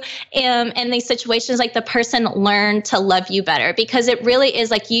you in these situations, like the person learn to love you better, because it really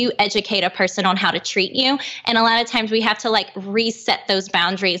is like you educate a person on how to treat you. And a lot of times we have to like reset those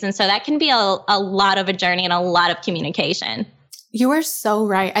boundaries. And so that can be a lot of a journey and a lot of communication. You are so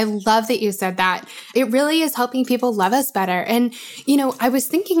right. I love that you said that. It really is helping people love us better. And, you know, I was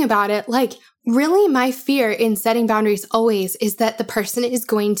thinking about it, like, really my fear in setting boundaries always is that the person is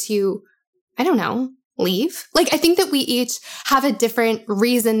going to, I don't know, leave. Like, I think that we each have a different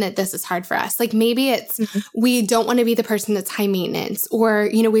reason that this is hard for us. Like, maybe it's we don't want to be the person that's high maintenance, or,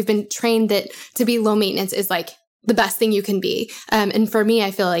 you know, we've been trained that to be low maintenance is like the best thing you can be. And for me, I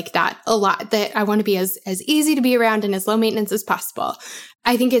feel like that a lot, that I want to be as easy to be around and as low maintenance as possible.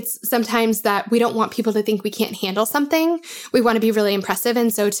 I think it's sometimes that we don't want people to think we can't handle something. We want to be really impressive.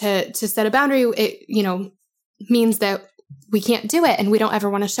 And so to set a boundary, it, you know, means that we can't do it. And we don't ever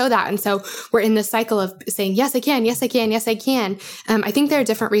want to show that. And so we're in this cycle of saying, yes, I can. Yes, I can. Yes, I can. I think there are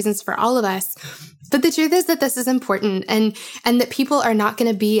different reasons for all of us. But the truth is that this is important and that people are not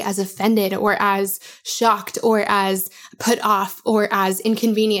going to be as offended or as shocked or as put off or as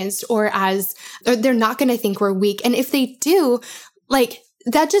inconvenienced or they're not going to think we're weak. And if they do, like,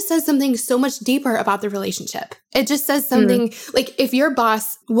 that just says something so much deeper about the relationship. It just says something like if your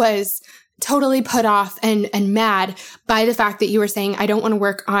boss was totally put off and mad by the fact that you were saying, I don't want to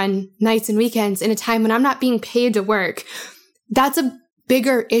work on nights and weekends in a time when I'm not being paid to work, that's a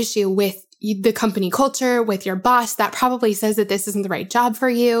bigger issue with the company culture, with your boss. That probably says that this isn't the right job for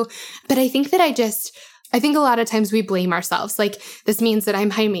you. But I think that I think a lot of times we blame ourselves. Like, this means that I'm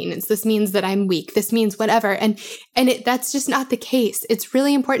high maintenance. This means that I'm weak. This means whatever. And that's just not the case. It's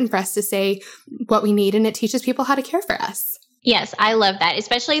really important for us to say what we need, and it teaches people how to care for us. Yes, I love that,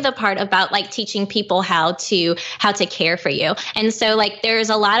 especially the part about like teaching people how to care for you. And so like there's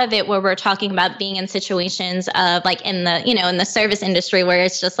a lot of it where we're talking about being in situations of like in the service industry where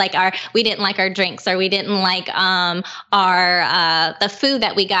it's just like we didn't like our drinks, or we didn't like the food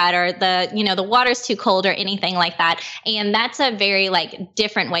that we got, or the water's too cold, or anything like that. And that's a very like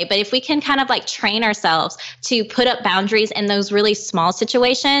different way. But if we can kind of like train ourselves to put up boundaries in those really small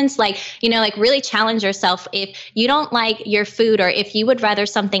situations, like really challenge yourself. If you don't like your food, or if you would rather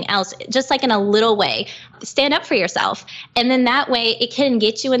something else, just like in a little way, stand up for yourself. And then that way it can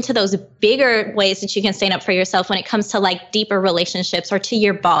get you into those bigger ways that you can stand up for yourself when it comes to like deeper relationships or to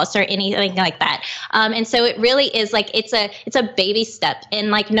your boss or anything like that. And so it really is like, it's a baby step. And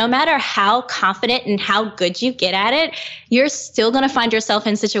like, no matter how confident and how good you get at it, you're still going to find yourself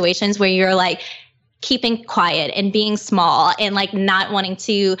in situations where you're like, keeping quiet and being small and like not wanting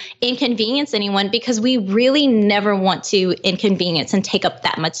to inconvenience anyone, because we really never want to inconvenience and take up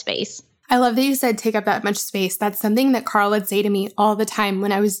that much space. I love that you said take up that much space. That's something that Carl would say to me all the time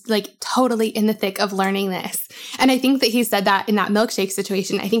when I was like totally in the thick of learning this. And I think that he said that in that milkshake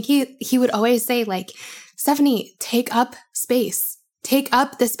situation. I think he would always say like, Stephanie, take up space. Take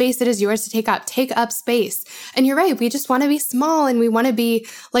up the space that is yours to take up. Take up space. And you're right. We just want to be small, and we want to be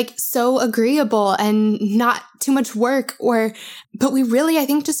like so agreeable and not too much work, but we really, I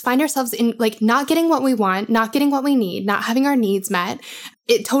think, just find ourselves in like not getting what we want, not getting what we need, not having our needs met,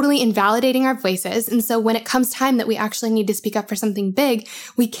 it totally invalidating our voices. And so when it comes time that we actually need to speak up for something big,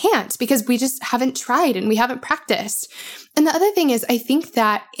 we can't, because we just haven't tried and we haven't practiced. And the other thing is, I think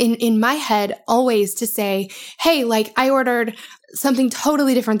that in my head, always to say, hey, like I ordered something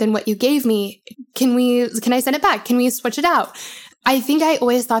totally different than what you gave me. Can I send it back? Can we switch it out? I think I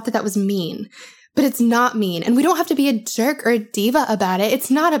always thought that was mean, but it's not mean. And we don't have to be a jerk or a diva about it.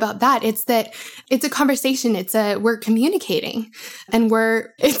 It's not about that. It's that it's a conversation. We're communicating, and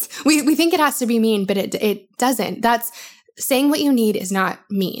we think it has to be mean, but it doesn't. That's saying what you need is not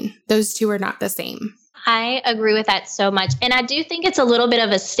mean. Those two are not the same. I agree with that so much. And I do think it's a little bit of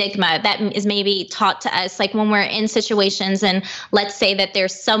a stigma that is maybe taught to us, like when we're in situations, and let's say that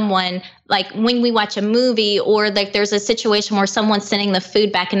there's someone, like when we watch a movie, or like there's a situation where someone's sending the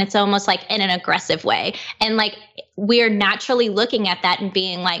food back and it's almost like in an aggressive way. And like we're naturally looking at that and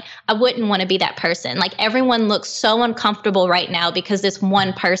being like, I wouldn't want to be that person. Like everyone looks so uncomfortable right now because this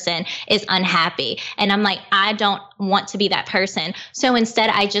one person is unhappy. And I'm like, I don't want to be that person. So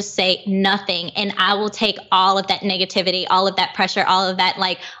instead I just say nothing, and I will take all of that negativity, all of that pressure, all of that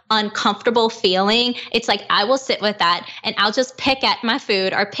like uncomfortable feeling. It's like, I will sit with that, and I'll just pick at my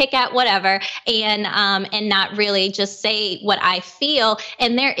food or pick at whatever, and not really just say what I feel.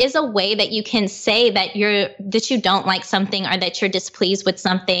 And there is a way that you can say that you don't like something, or that you're displeased with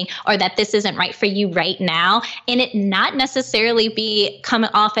something, or that this isn't right for you right now, and it not necessarily be coming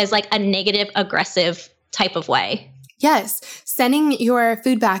off as like a negative, aggressive type of way. Yes. Sending your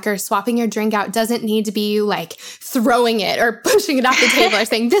food back or swapping your drink out doesn't need to be like throwing it or pushing it off the table or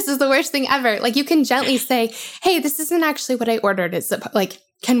saying, this is the worst thing ever. Like you can gently say, hey, this isn't actually what I ordered. It's like,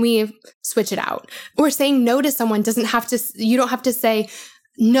 can we switch it out? Or saying no to someone you don't have to say,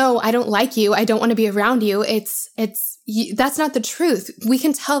 no, I don't like you. I don't want to be around you. That's not the truth. We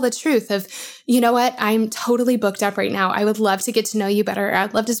can tell the truth of, you know what? I'm totally booked up right now. I would love to get to know you better.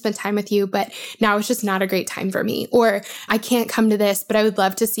 I'd love to spend time with you, but now it's just not a great time for me. Or I can't come to this, but I would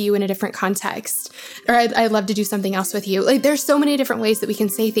love to see you in a different context. Or I'd love to do something else with you. Like there's so many different ways that we can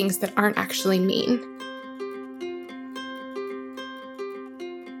say things that aren't actually mean.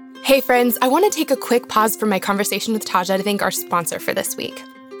 Hey friends, I want to take a quick pause from my conversation with TahJah to thank our sponsor for this week.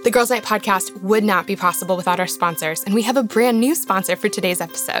 The Girls Night podcast would not be possible without our sponsors, and we have a brand new sponsor for today's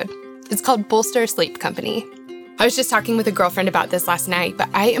episode. It's called Bolster Sleep Company. I was just talking with a girlfriend about this last night, but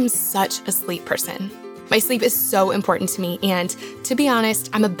I am such a sleep person. My sleep is so important to me, and to be honest,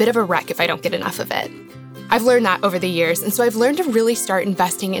 I'm a bit of a wreck if I don't get enough of it. I've learned that over the years, and so I've learned to really start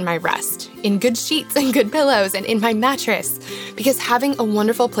investing in my rest, in good sheets and good pillows, and in my mattress, because having a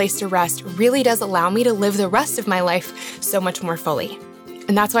wonderful place to rest really does allow me to live the rest of my life so much more fully.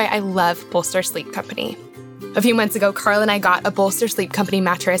 And that's why I love Bolster Sleep Company. A few months ago, Carl and I got a Bolster Sleep Company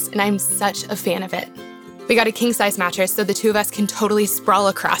mattress, and I'm such a fan of it. We got a king-size mattress so the two of us can totally sprawl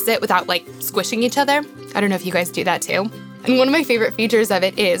across it without, squishing each other. I don't know if you guys do that too. And one of my favorite features of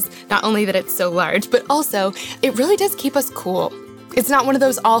it is not only that it's so large, but also it really does keep us cool. It's not one of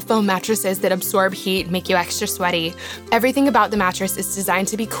those all-foam mattresses that absorb heat and make you extra sweaty. Everything about the mattress is designed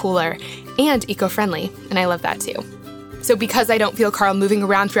to be cooler and eco-friendly, and I love that too. So because I don't feel Carl moving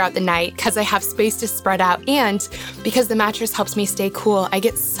around throughout the night, because I have space to spread out, and because the mattress helps me stay cool, I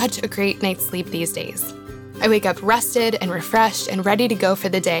get such a great night's sleep these days. I wake up rested and refreshed and ready to go for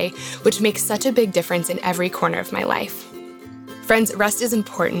the day, which makes such a big difference in every corner of my life. Friends, rest is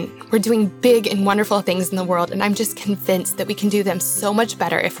important. We're doing big and wonderful things in the world, and I'm just convinced that we can do them so much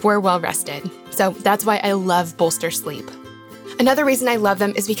better if we're well rested. So that's why I love Bolster Sleep. Another reason I love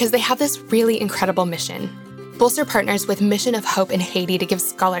them is because they have this really incredible mission. Bolster partners with Mission of Hope in Haiti to give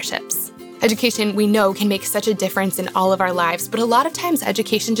scholarships. Education, we know, can make such a difference in all of our lives, but a lot of times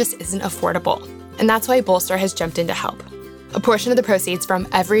education just isn't affordable. And that's why Bolster has jumped in to help. A portion of the proceeds from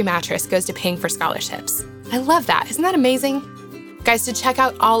every mattress goes to paying for scholarships. I love that. Isn't that amazing? Guys, to check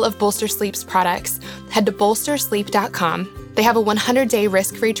out all of Bolster Sleep's products, head to bolstersleep.com. They have a 100-day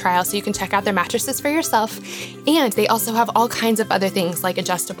risk-free trial so you can check out their mattresses for yourself. And they also have all kinds of other things like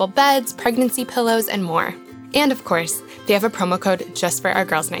adjustable beds, pregnancy pillows, and more. And of course, they have a promo code just for our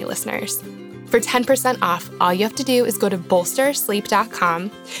Girls Night listeners. For 10% off, all you have to do is go to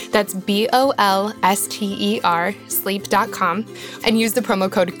bolstersleep.com. That's BOLSTER sleep.com and use the promo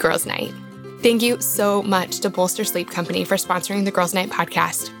code Girls Night. Thank you so much to Bolster Sleep Company for sponsoring the Girls Night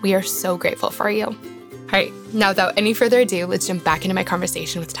podcast. We are so grateful for you. All right, now without any further ado, let's jump back into my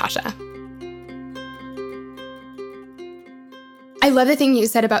conversation with TahJah. I love the thing you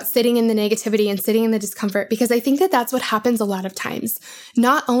said about sitting in the negativity and sitting in the discomfort, because I think that that's what happens a lot of times.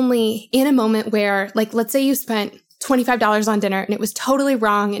 Not only in a moment where, let's say you spent $25 on dinner and it was totally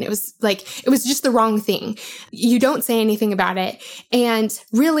wrong and it was just the wrong thing. You don't say anything about it. And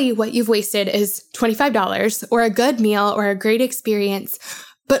really what you've wasted is $25 or a good meal or a great experience.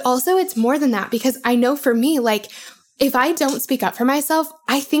 But also it's more than that, because I know for me, if I don't speak up for myself,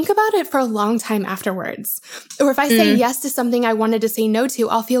 I think about it for a long time afterwards. Or if I say yes to something I wanted to say no to,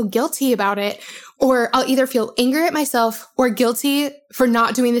 I'll feel guilty about it, or I'll either feel anger at myself or guilty for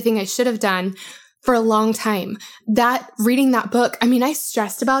not doing the thing I should have done for a long time. Reading that book, I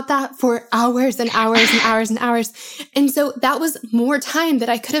stressed about that for hours and hours and hours and hours. And so that was more time that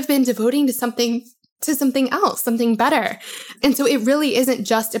I could have been devoting to something else, something better. And so it really isn't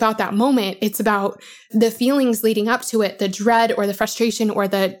just about that moment. It's about the feelings leading up to it, the dread or the frustration or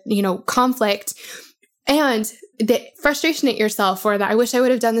the, conflict, and the frustration at yourself, or that I wish I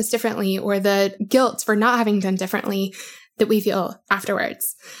would have done this differently, or the guilt for not having done differently that we feel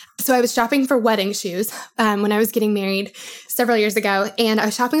afterwards. So I was shopping for wedding shoes when I was getting married several years ago, and I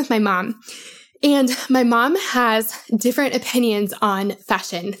was shopping with my mom. And my mom has different opinions on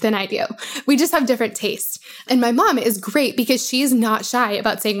fashion than I do. We just have different tastes. And my mom is great because she's not shy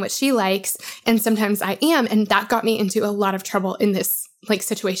about saying what she likes. And sometimes I am. And that got me into a lot of trouble in this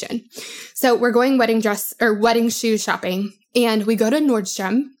situation. So we're going wedding shoe shopping, and we go to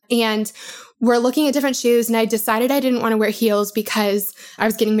Nordstrom, and we're looking at different shoes, and I decided I didn't want to wear heels because I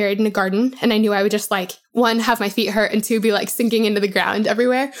was getting married in a garden, and I knew I would just one, have my feet hurt, and two, be sinking into the ground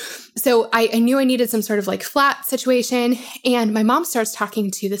everywhere. So I knew I needed some sort of flat situation, and my mom starts talking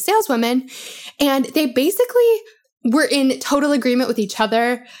to the saleswoman, and they basically were in total agreement with each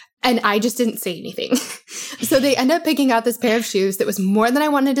other, and I just didn't say anything. So they end up picking out this pair of shoes that was more than I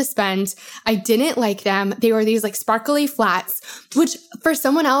wanted to spend. I didn't like them. They were these sparkly flats, which for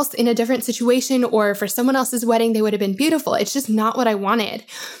someone else in a different situation or for someone else's wedding, they would have been beautiful. It's just not what I wanted.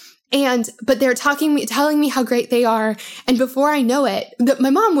 But they're telling me how great they are. And before I know it,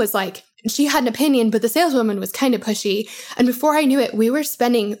 my mom was she had an opinion, but the saleswoman was kind of pushy. And before I knew it, we were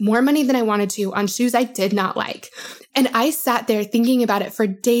spending more money than I wanted to on shoes I did not like. And I sat there thinking about it for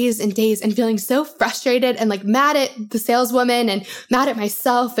days and days and feeling so frustrated and mad at the saleswoman and mad at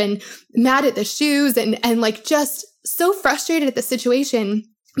myself and mad at the shoes and just so frustrated at the situation.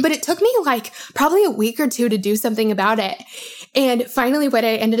 But it took me probably a week or two to do something about it. And finally, what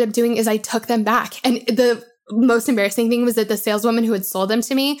I ended up doing is I took them back. And the most embarrassing thing was that the saleswoman who had sold them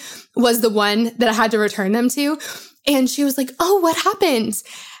to me was the one that I had to return them to. And she was like, "Oh, what happened?"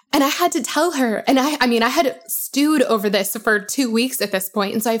 And I had to tell her, and I mean, I had stewed over this for 2 weeks at this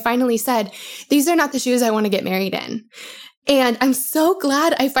point. And so I finally said, these are not the shoes I want to get married in. And I'm so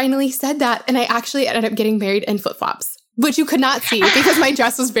glad I finally said that. And I actually ended up getting married in flip-flops, which you could not see because my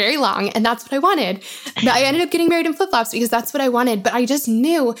dress was very long and that's what I wanted. But I ended up getting married in flip-flops because that's what I wanted. But I just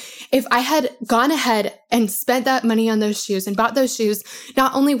knew if I had gone ahead and spent that money on those shoes and bought those shoes,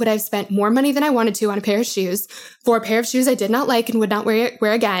 not only would I have spent more money than I wanted to on a pair of shoes for a pair of shoes I did not like and would not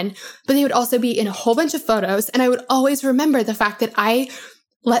wear again, but they would also be in a whole bunch of photos. And I would always remember the fact that I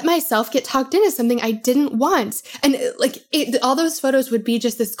let myself get talked into something I didn't want. And all those photos would be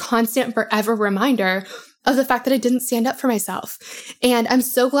just this constant forever reminder of the fact that I didn't stand up for myself. And I'm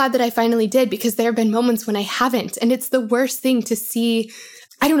so glad that I finally did, because there have been moments when I haven't. And it's the worst thing to see.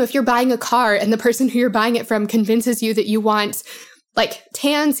 I don't know, if you're buying a car and the person who you're buying it from convinces you that you want like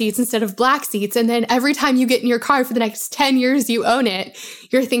tan seats instead of black seats. And then every time you get in your car for the next 10 years you own it,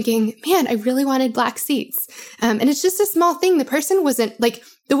 you're thinking, man, I really wanted black seats. And it's just a small thing. The person wasn't like,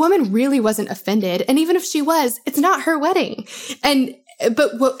 the woman really wasn't offended. And even if she was, it's not her wedding.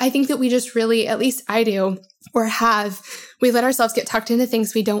 But what I think that we just really, at least I do, we let ourselves get tucked into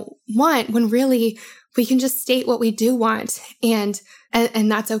things we don't want when really we can just state what we do want. And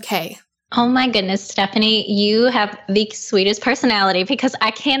that's okay. Oh my goodness, Stephanie, you have the sweetest personality, because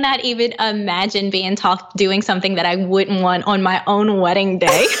I cannot even imagine doing something that I wouldn't want on my own wedding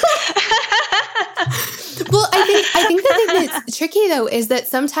day. Well, I think the thing that's tricky though is that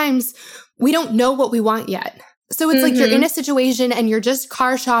sometimes we don't know what we want yet. So it's like you're in a situation and you're just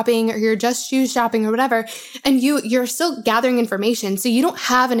car shopping or you're just shoe shopping or whatever, and you're still gathering information. So you don't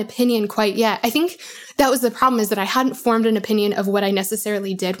have an opinion quite yet. I think that was the problem, is that I hadn't formed an opinion of what I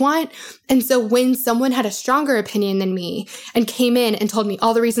necessarily did want. And so when someone had a stronger opinion than me and came in and told me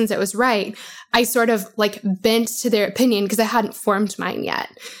all the reasons it was right, I sort of like bent to their opinion because I hadn't formed mine yet.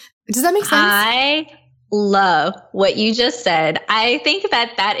 Does that make sense? I love what you just said. I think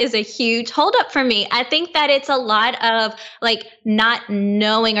that is a huge holdup for me. I think that it's a lot of like not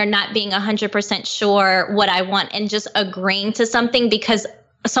knowing or not being 100% sure what I want and just agreeing to something because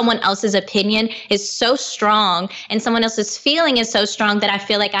someone else's opinion is so strong and someone else's feeling is so strong that I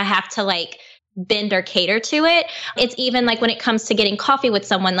feel like I have to like bend or cater to it. It's even like when it comes to getting coffee with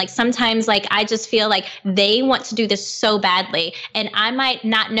someone, like sometimes like I just feel like they want to do this so badly and I might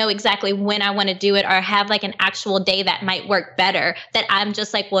not know exactly when I want to do it or have like an actual day that might work better, that I'm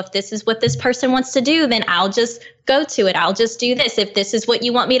just like, well, if this is what this person wants to do, then I'll just go to it. I'll just do this. If this is what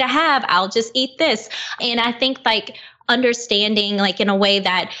you want me to have, I'll just eat this. And I think like understanding like in a way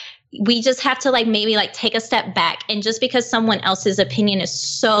that we just have to like maybe like take a step back, and just because someone else's opinion is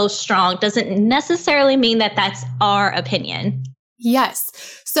so strong doesn't necessarily mean that that's our opinion. Yes.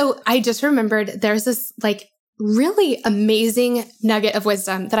 So I just remembered there's this like really amazing nugget of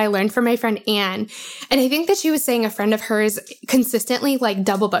wisdom that I learned from my friend Anne. And I think that she was saying a friend of hers consistently like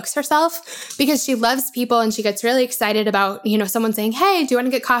double books herself because she loves people and she gets really excited about, someone saying, hey, do you want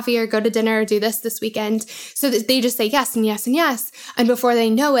to get coffee or go to dinner or do this weekend? So that they just say yes and yes and yes. And before they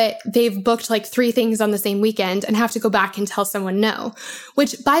know it, they've booked like 3 things on the same weekend and have to go back and tell someone no,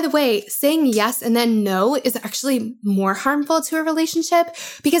 which by the way, saying yes and then no is actually more harmful to a relationship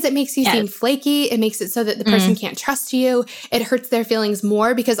because it makes you seem flaky. It makes it so that the person can't trust you. It hurts their feelings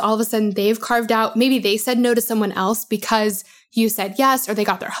more because all of a sudden they've carved out, maybe they said no to someone else because you said yes, or they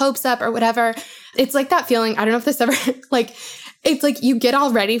got their hopes up or whatever. It's like that feeling. I don't know if this ever it's like you get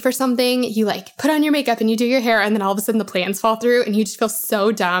all ready for something, you like put on your makeup and you do your hair, and then all of a sudden the plans fall through and you just feel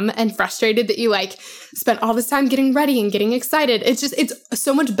so dumb and frustrated that you like spent all this time getting ready and getting excited. It's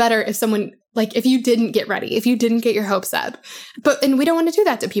so much better if someone like if you didn't get ready, if you didn't get your hopes up. And we don't want to do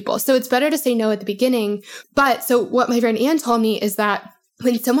that to people. So it's better to say no at the beginning. But so what my friend Anne told me is that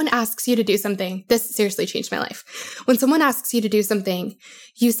when someone asks you to do something, this seriously changed my life. When someone asks you to do something,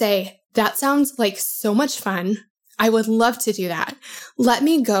 you say, that sounds like so much fun. I would love to do that. Let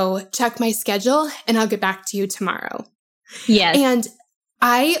me go check my schedule and I'll get back to you tomorrow. Yes. And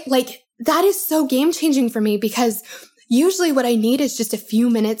that is so game changing for me because usually what I need is just a few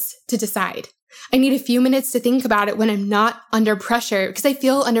minutes to decide. I need a few minutes to think about it when I'm not under pressure, because I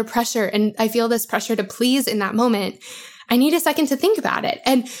feel under pressure and I feel this pressure to please in that moment. I need a second to think about it.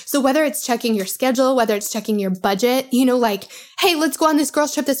 And so whether it's checking your schedule, whether it's checking your budget, like, hey, let's go on this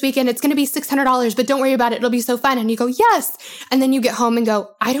girls trip this weekend. It's going to be $600, but don't worry about it. It'll be so fun. And you go, yes. And then you get home and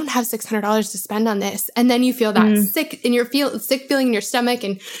go, I don't have $600 to spend on this. And then you feel that sick feeling in your stomach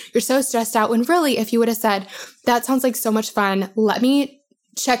and you're so stressed out when really, if you would have said, that sounds like so much fun. Let me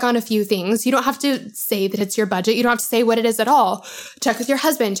check on a few things. You don't have to say that it's your budget. You don't have to say what it is at all. Check with your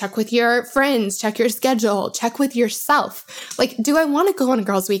husband, check with your friends, check your schedule, check with yourself. Like, do I want to go on a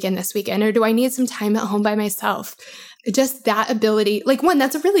girls' weekend this weekend, or do I need some time at home by myself? Just that ability. Like, one,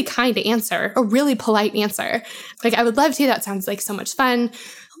 that's a really kind answer, a really polite answer. Like, I would love to. That sounds like so much fun.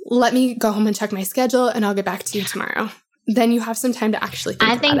 Let me go home and check my schedule, and I'll get back to you tomorrow. Then you have some time to actually think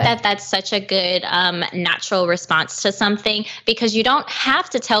about it. I think that that's such a good natural response to something, because you don't have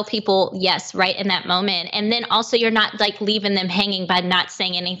to tell people yes right in that moment. And then also you're not like leaving them hanging by not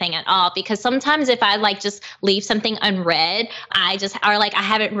saying anything at all. Because sometimes if I like just leave something unread, I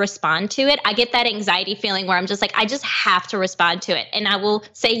haven't responded to it, I get that anxiety feeling where I'm just like, I just have to respond to it. And I will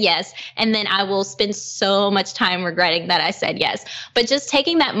say yes. And then I will spend so much time regretting that I said yes. But just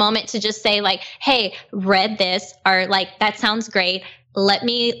taking that moment to just say like, hey, read this, or like, that sounds great. Let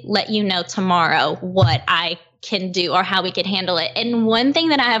me let you know tomorrow what I can do or how we can handle it. And one thing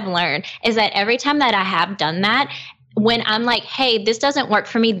that I have learned is that every time that I have done that, when I'm like, hey, this doesn't work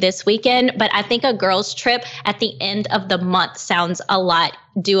for me this weekend, but I think a girls' trip at the end of the month sounds a lot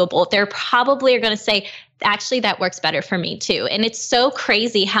doable, they're probably going to say, actually, that works better for me too. And it's so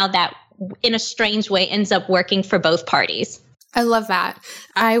crazy how that, in a strange way, ends up working for both parties. I love that.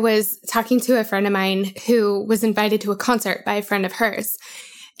 I was talking to a friend of mine who was invited to a concert by a friend of hers.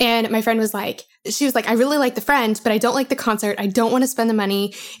 And my friend was like, I really like the friend, but I don't like the concert. I don't want to spend the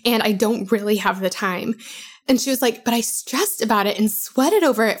money, and I don't really have the time. And she was like, but I stressed about it and sweated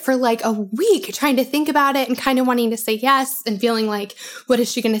over it for like a week, trying to think about it and kind of wanting to say yes and feeling like, what is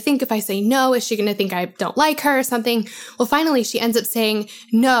she going to think if I say no? Is she going to think I don't like her or something? Well, finally, she ends up saying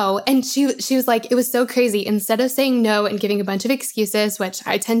no. And she was like, it was so crazy. Instead of saying no and giving a bunch of excuses, which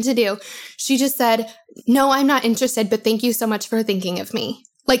I tend to do, she just said, no, I'm not interested, but thank you so much for thinking of me.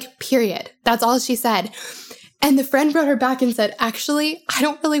 Like, period. That's all she said. And the friend brought her back and said, actually, I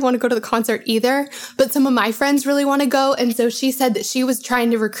don't really want to go to the concert either, but some of my friends really want to go. And so she said that she was trying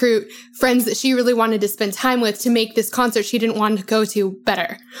to recruit friends that she really wanted to spend time with to make this concert she didn't want to go to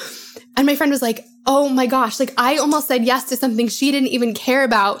better. And my friend was like, oh my gosh, like I almost said yes to something she didn't even care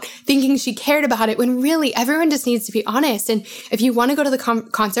about, thinking she cared about it, when really everyone just needs to be honest. And if you want to go to the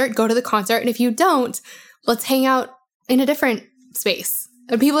concert, go to the concert. And if you don't, let's hang out in a different space.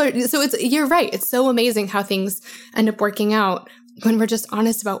 And you're right. It's so amazing how things end up working out when we're just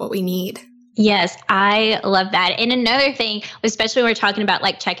honest about what we need. Yes, I love that. And another thing, especially when we're talking about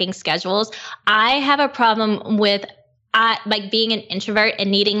like checking schedules, I have a problem with like being an introvert and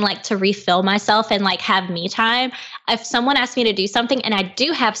needing like to refill myself and like have me time. If someone asks me to do something and I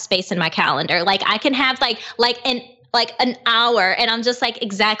do have space in my calendar, like I can have like an hour, and I'm just like,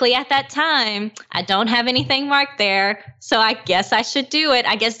 exactly at that time, I don't have anything marked there. So I guess I should do it.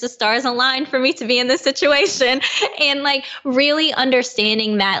 I guess the stars aligned for me to be in this situation. And like really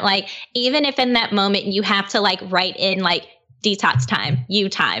understanding that, like, even if in that moment you have to like write in like detox time, you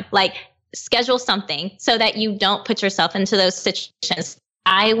time, like schedule something so that you don't put yourself into those situations.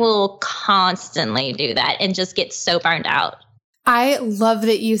 I will constantly do that and just get so burned out. I love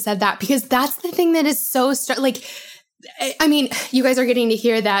that you said that, because that's the thing that is so like, I mean, you guys are getting to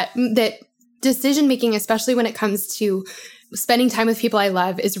hear that decision making, especially when it comes to spending time with people I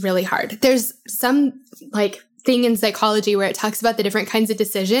love, is really hard. There's some like thing in psychology where it talks about the different kinds of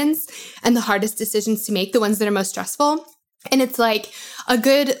decisions and the hardest decisions to make, the ones that are most stressful. And it's like a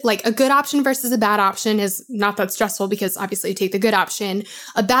good option versus a bad option is not that stressful, because obviously you take the good option.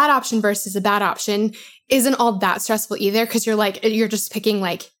 A bad option versus a bad option isn't all that stressful either, because you're just picking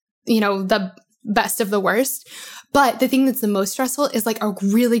like, the best of the worst. But the thing that's the most stressful is like a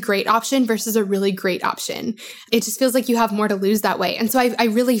really great option versus a really great option. It just feels like you have more to lose that way. And so I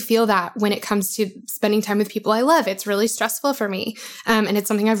really feel that when it comes to spending time with people I love, it's really stressful for me. And it's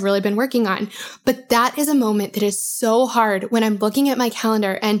something I've really been working on. But that is a moment that is so hard when I'm looking at my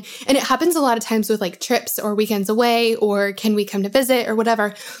calendar. And it happens a lot of times with like trips or weekends away, or can we come to visit or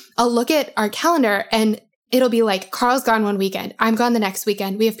whatever. I'll look at our calendar and it'll be like, Carl's gone one weekend, I'm gone the next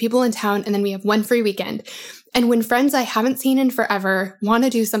weekend. We have people in town, and then we have one free weekend. And when friends I haven't seen in forever want to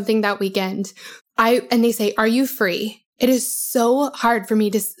do something that weekend, and they say, are you free? It is so hard for me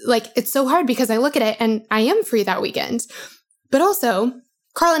to it's so hard, because I look at it and I am free that weekend. But also,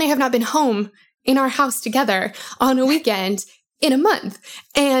 Carl and I have not been home in our house together on a weekend in a month.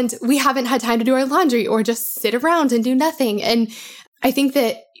 And we haven't had time to do our laundry or just sit around and do nothing. And I think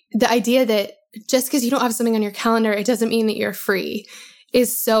that the idea that just because you don't have something on your calendar, it doesn't mean that you're free,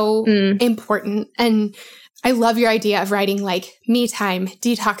 is so important. And I love your idea of writing like me time,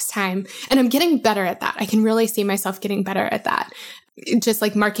 detox time. And I'm getting better at that. I can really see myself getting better at that. Just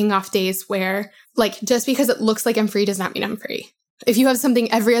like marking off days where like, just because it looks like I'm free does not mean I'm free. If you have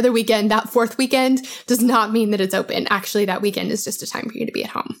something every other weekend, that fourth weekend does not mean that it's open. Actually, that weekend is just a time for you to be at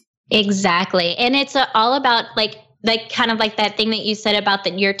home. Exactly. And it's all about like kind of like that thing that you said about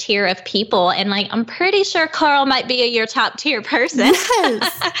your tier of people. And like, I'm pretty sure Carl might be your top tier person.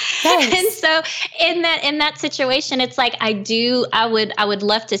 Yes. Yes. And so in that situation, it's like, I would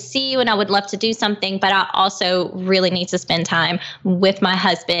love to see you and I would love to do something, but I also really need to spend time with my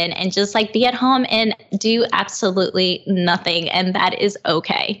husband and just like be at home and do absolutely nothing. And that is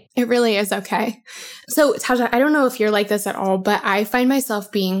okay. It really is okay. So TahJah, I don't know if you're like this at all, but I find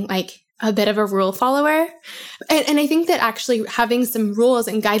myself being like a bit of a rule follower. And I think that actually having some rules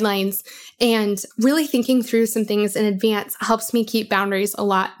and guidelines and really thinking through some things in advance helps me keep boundaries a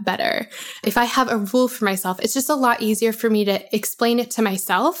lot better. If I have a rule for myself, it's just a lot easier for me to explain it to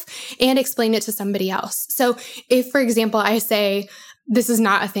myself and explain it to somebody else. So if, for example, I say, this is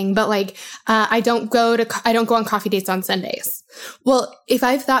not a thing, but like, I don't go on coffee dates on Sundays. Well, if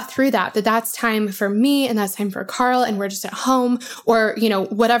I've thought through that's time for me and that's time for Carl and we're just at home or,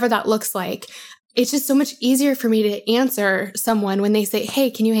 whatever that looks like, it's just so much easier for me to answer someone when they say, hey,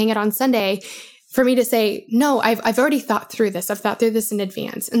 can you hang out on Sunday? For me to say, no, I've already thought through this. I've thought through this in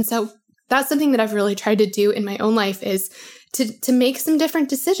advance. And so that's something that I've really tried to do in my own life is to make some different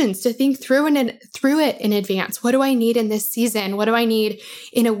decisions, to think through it in advance. What do I need in this season? What do I need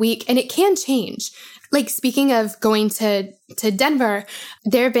in a week? And it can change. Like speaking of going to Denver,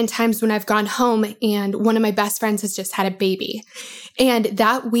 there have been times when I've gone home and one of my best friends has just had a baby. And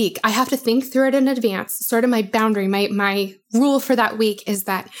that week, I have to think through it in advance. Sort of my boundary, my rule for that week is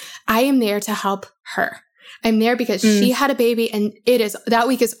that I am there to help her. I'm there because she had a baby and that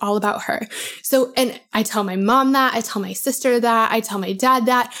week is all about her. So, and I tell my mom that, I tell my sister that, I tell my dad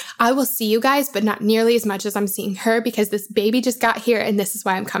that I will see you guys, but not nearly as much as I'm seeing her because this baby just got here and this is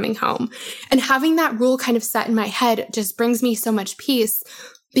why I'm coming home. And having that rule kind of set in my head just brings me so much peace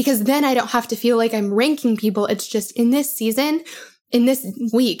because then I don't have to feel like I'm ranking people. It's just in this season, in this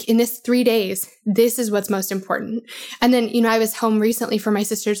week, in this 3 days, this is what's most important. And then, I was home recently for my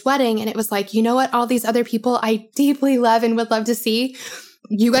sister's wedding and it was like, you know what? All these other people I deeply love and would love to see,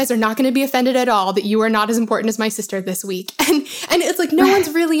 you guys are not going to be offended at all that you are not as important as my sister this week. And it's like, no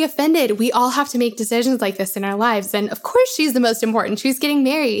one's really offended. We all have to make decisions like this in our lives. And of course, she's the most important. She's getting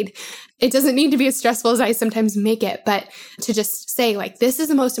married. It doesn't need to be as stressful as I sometimes make it, but to just say like, this is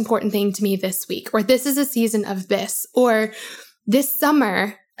the most important thing to me this week, or this is a season of this, or this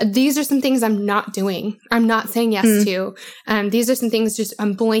summer, these are some things I'm not doing. I'm not saying yes to. These are some things just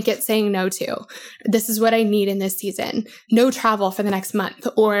I'm blanket saying no to. This is what I need in this season. No travel for the next month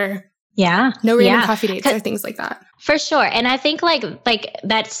or no random coffee dates or things like that. For sure. And I think like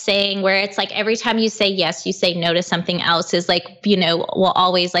that saying where it's like every time you say yes, you say no to something else is like, will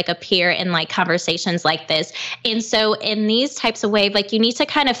always like appear in like conversations like this. And so in these types of ways, like you need to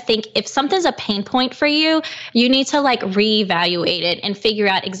kind of think if something's a pain point for you, you need to like reevaluate it and figure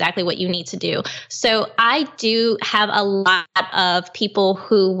out exactly what you need to do. So I do have a lot of people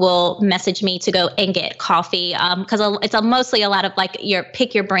who will message me to go and get coffee because it's mostly a lot of like your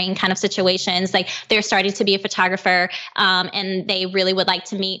pick your brain kind of situations. Like they're starting to be a photographer and they really would like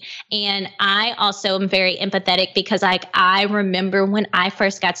to meet. And I also am very empathetic because I remember when I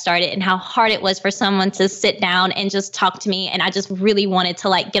first got started and how hard it was for someone to sit down and just talk to me. And I just really wanted to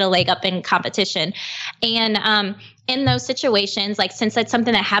like get a leg up in competition. And in those situations, like since that's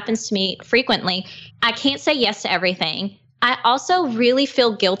something that happens to me frequently, I can't say yes to everything. I also really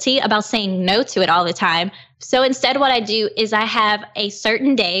feel guilty about saying no to it all the time. So instead, what I do is I have a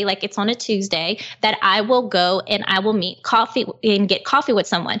certain day, like it's on a Tuesday, that I will go and I will meet coffee and get coffee with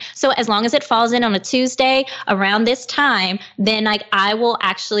someone. So as long as it falls in on a Tuesday around this time, then like I will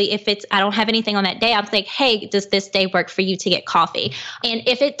actually, if I don't have anything on that day, I'm like, hey, does this day work for you to get coffee? And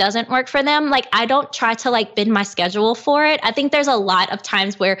if it doesn't work for them, like I don't try to like bend my schedule for it. I think there's a lot of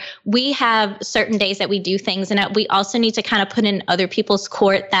times where we have certain days that we do things, and we also need to kind of put in other people's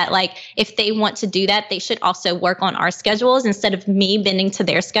court that like if they want to do that, they should also work on our schedules instead of me bending to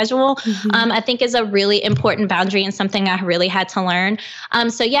their schedule. I think is a really important boundary and something I really had to learn.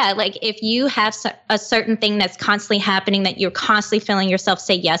 So yeah, like if you have a certain thing that's constantly happening that you're constantly feeling yourself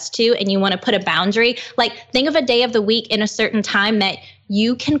say yes to, and you want to put a boundary, like think of a day of the week in a certain time that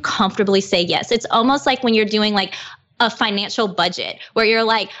you can comfortably say yes. It's almost like when you're doing like a financial budget where you're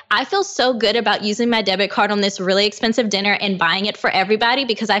like, I feel so good about using my debit card on this really expensive dinner and buying it for everybody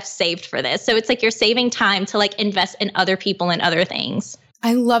because I've saved for this. So it's like you're saving time to like invest in other people and other things.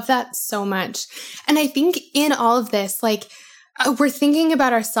 I love that so much. And I think in all of this, like we're thinking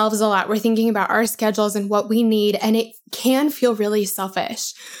about ourselves a lot. We're thinking about our schedules and what we need, and it can feel really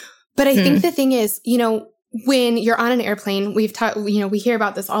selfish. But I think the thing is, when you're on an airplane, we hear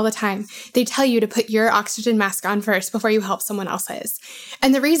about this all the time. They tell you to put your oxygen mask on first before you help someone else's.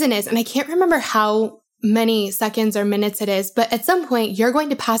 And the reason is, and I can't remember how many seconds or minutes it is, but at some point you're going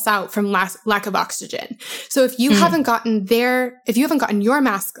to pass out from lack of oxygen. So if you haven't gotten your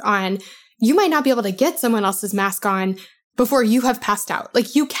mask on, you might not be able to get someone else's mask on before you have passed out.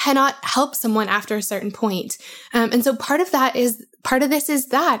 Like, you cannot help someone after a certain point. And so part of this is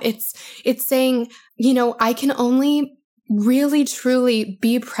that it's saying, I can only really truly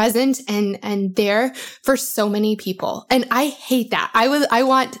be present and there for so many people. And I hate that. I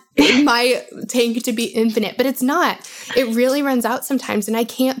want my tank to be infinite, but it's not. It really runs out sometimes, and I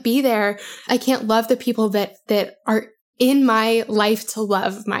can't be there. I can't love the people that are in my life to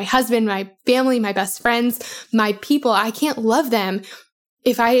love: my husband, my family, my best friends, my people. I can't love them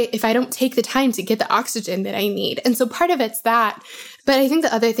if I don't take the time to get the oxygen that I need. And so part of it's that. But I think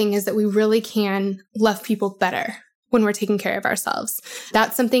the other thing is that we really can love people better when we're taking care of ourselves.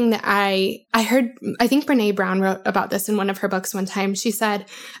 That's something that I heard, I think Brene Brown wrote about this in one of her books one time. She said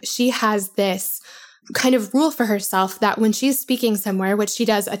she has this kind of rule for herself that when she's speaking somewhere, which she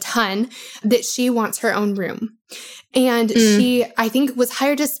does a ton, that she wants her own room. And she, I think, was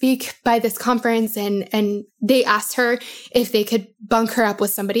hired to speak by this conference, and they asked her if they could bunk her up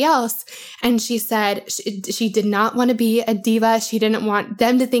with somebody else. And she said she did not want to be a diva. She didn't want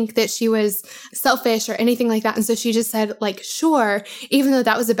them to think that she was selfish or anything like that. And so she just said, like, sure, even though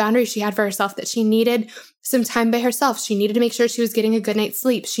that was a boundary she had for herself, that she needed some time by herself. She needed to make sure she was getting a good night's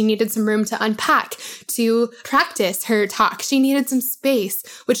sleep. She needed some room to unpack, to practice her talk. She needed some space,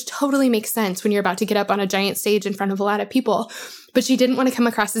 which totally makes sense when you're about to get up on a giant stage in front of a lot of people. But she didn't want to come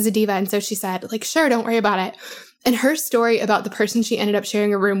across as a diva. And so she said, like, sure, don't worry about it. And her story about the person she ended up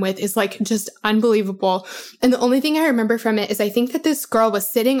sharing a room with is like just unbelievable. And the only thing I remember from it is I think that this girl was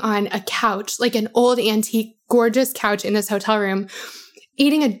sitting on a couch, like an old antique, gorgeous couch in this hotel room,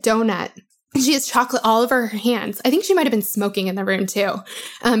 eating a donut. She has chocolate all over her hands. I think she might have been smoking in the room too.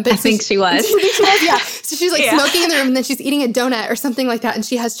 But I think she was. Yeah. So she's like smoking in the room, and then she's eating a donut or something like that. And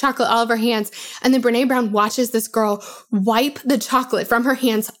she has chocolate all over her hands. And then Brene Brown watches this girl wipe the chocolate from her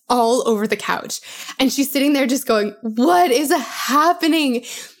hands all over the couch. And she's sitting there just going, what is happening?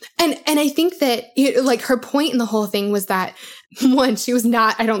 And I think that like her point in the whole thing was that, one, she was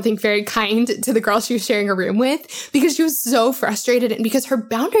not, I don't think, very kind to the girl she was sharing a room with, because she was so frustrated and because her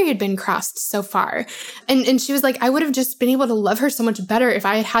boundary had been crossed so far. And she was like, I would have just been able to love her so much better if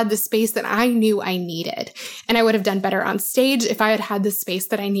I had had the space that I knew I needed. And I would have done better on stage if I had had the space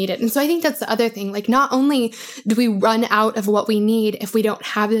that I needed. And so I think that's the other thing. Like, not only do we run out of what we need if we don't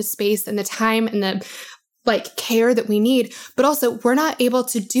have the space and the time and the like care that we need, but also we're not able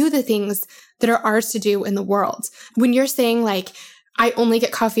to do the things that are ours to do in the world. When you're saying like, I only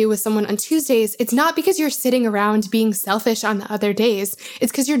get coffee with someone on Tuesdays, it's not because you're sitting around being selfish on the other days.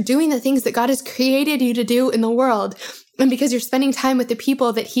 It's because you're doing the things that God has created you to do in the world. And because you're spending time with the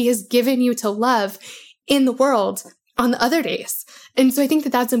people that He has given you to love in the world on the other days. And so I think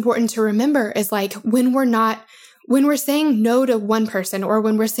that that's important to remember, is like, when we're saying no to one person, or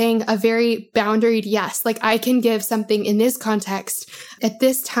when we're saying a very boundaried yes, like, I can give something in this context at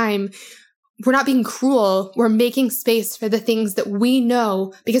this time, we're not being cruel. We're making space for the things that we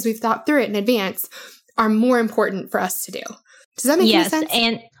know, because we've thought through it in advance, are more important for us to do. Does that make any sense? Yes.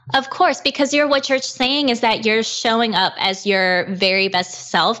 And of course, because what you're saying is that you're showing up as your very best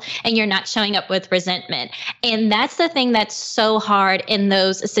self, and you're not showing up with resentment. And that's the thing that's so hard in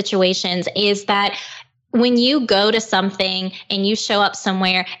those situations, is that when you go to something and you show up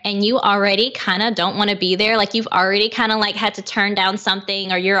somewhere and you already kind of don't want to be there, like you've already kind of like had to turn down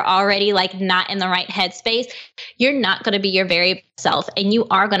something, or you're already like not in the right headspace, you're not going to be your very self. And you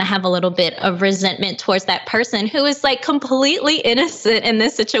are going to have a little bit of resentment towards that person who is like completely innocent in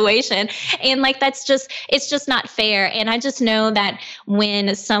this situation. And like, it's just not fair. And I just know that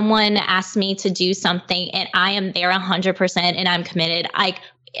when someone asks me to do something and I am there 100% and I'm committed,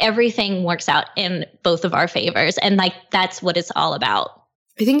 everything works out in both of our favors. And like, that's what it's all about.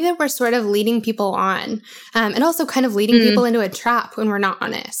 I think that we're sort of leading people on, and also kind of leading people into a trap when we're not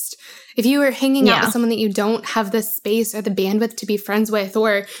honest. If you are hanging out with someone that you don't have the space or the bandwidth to be friends with,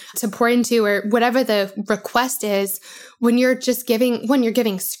 or to pour into, or whatever the request is, when you're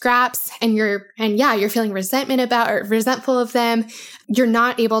giving scraps and you're feeling resentment about, or resentful of them, you're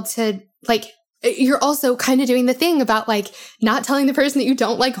not able to, like, you're also kind of doing the thing about like not telling the person that you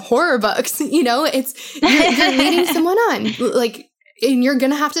don't like horror books. You're leading someone on, like, and you're going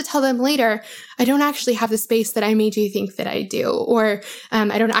to have to tell them later, I don't actually have the space that I made you think that I do, or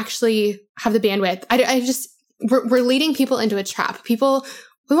I don't actually have the bandwidth. We're leading people into a trap. We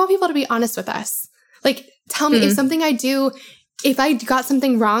want people to be honest with us. Like, Tell me if something I do, if I got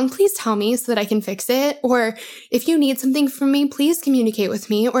something wrong, please tell me so that I can fix it. Or if you need something from me, please communicate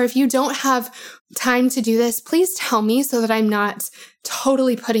with me. Or if you don't have time to do this, please tell me so that I'm not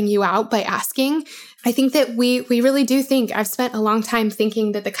totally putting you out by asking. I think that we really do think, I've spent a long time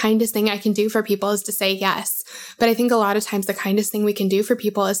thinking that the kindest thing I can do for people is to say yes. But I think a lot of times the kindest thing we can do for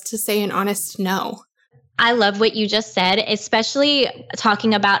people is to say an honest no. I love what you just said, especially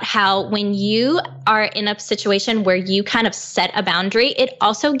talking about how when you are in a situation where you kind of set a boundary, it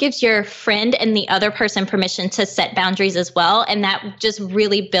also gives your friend and the other person permission to set boundaries as well. And that just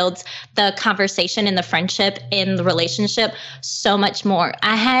really builds the conversation and the friendship in the relationship so much more.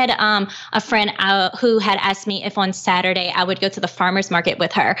 I had a friend who had asked me if on Saturday I would go to the farmer's market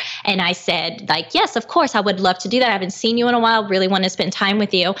with her. And I said, like, yes, of course, I would love to do that. I haven't seen you in a while, really want to spend time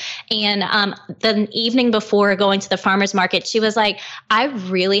with you. And the evening before going to the farmer's market, she was like, I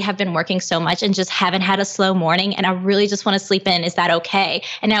really have been working so much and just haven't had a slow morning. And I really just want to sleep in. Is that okay?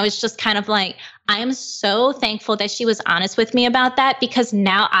 And I was just kind of like, I am so thankful that she was honest with me about that, because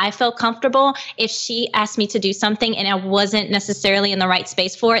now I feel comfortable if she asked me to do something and I wasn't necessarily in the right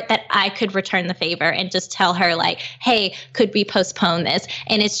space for it, that I could return the favor and just tell her like, hey, could we postpone this?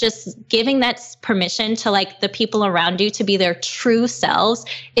 And it's just giving that permission to like the people around you to be their true selves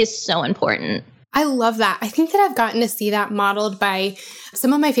is so important. I love that. I think that I've gotten to see that modeled by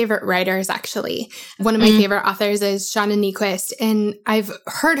some of my favorite writers, actually. One of my favorite authors is Shauna Niequist, and I've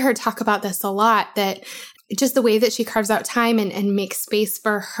heard her talk about this a lot, that just the way that she carves out time and makes space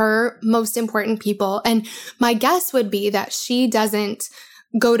for her most important people. And my guess would be that she doesn't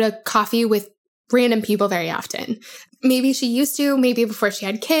go to coffee with random people very often. Maybe she used to, maybe before she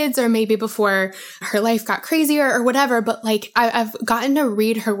had kids, or maybe before her life got crazier or whatever. But like, I've gotten to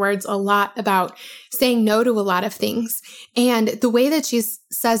read her words a lot about saying no to a lot of things. And the way that she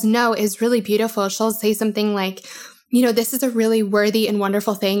says no is really beautiful. She'll say something like, you know, this is a really worthy and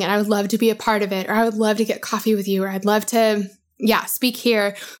wonderful thing, and I would love to be a part of it, or I would love to get coffee with you, or I'd love to speak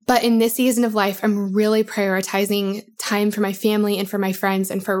here. But in this season of life, I'm really prioritizing time for my family and for my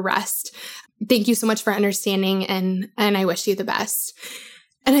friends and for rest. Thank you so much for understanding, and I wish you the best.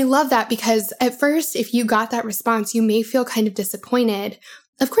 And I love that, because at first, if you got that response, you may feel kind of disappointed.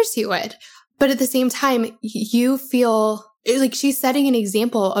 Of course you would. But at the same time, you feel like she's setting an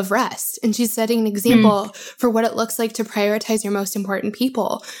example of rest, and she's setting an example for what it looks like to prioritize your most important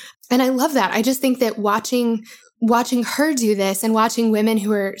people. And I love that. I just think that watching her do this, and watching women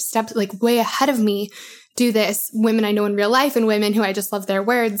who are stepped like way ahead of me do this, women I know in real life and women who I just love their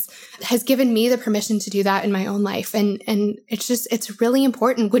words, has given me the permission to do that in my own life. And it's really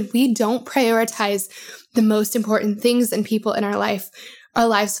important. When we don't prioritize the most important things and people in our life, our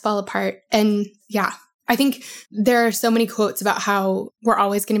lives fall apart. And yeah, I think there are so many quotes about how we're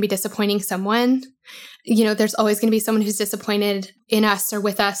always going to be disappointing someone. You know, there's always going to be someone who's disappointed in us or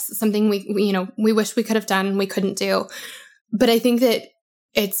with us, something we wish we could have done and we couldn't do. But I think that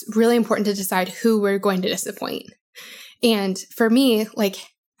it's really important to decide who we're going to disappoint. And for me, like,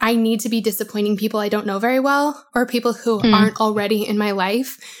 I need to be disappointing people I don't know very well, or people who aren't already in my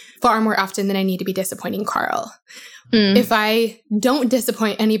life, far more often than I need to be disappointing Carl. If I don't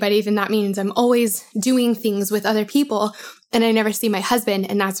disappoint anybody, then that means I'm always doing things with other people and I never see my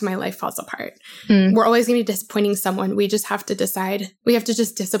husband, and that's when my life falls apart. We're always going to be disappointing someone. We just have to decide. We have to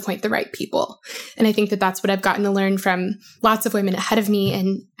just disappoint the right people. And I think that that's what I've gotten to learn from lots of women ahead of me,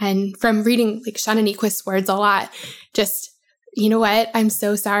 and from reading like Shauna Niequist's words a lot. Just, you know what? I'm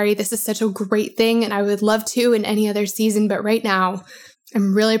so sorry. This is such a great thing, and I would love to in any other season, but right now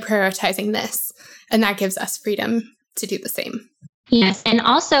I'm really prioritizing this. And that gives us freedom to do the same. Yes. And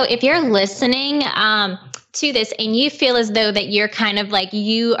also, if you're listening to this and you feel as though that you're kind of like,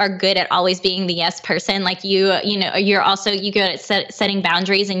 you are good at always being the yes person, like you're good at setting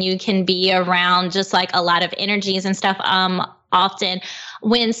boundaries, and you can be around just like a lot of energies and stuff. Often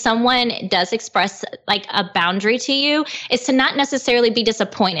when someone does express like a boundary to you, is to not necessarily be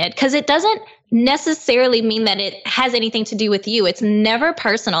disappointed, because it doesn't necessarily mean that it has anything to do with you. It's never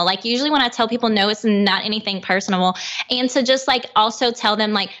personal. Like usually when I tell people no, it's not anything personal. And to just like also tell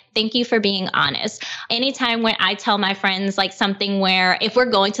them like, thank you for being honest. Anytime when I tell my friends like something where if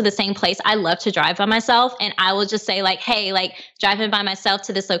we're going to the same place, I love to drive by myself, and I will just say like, hey, like driving by myself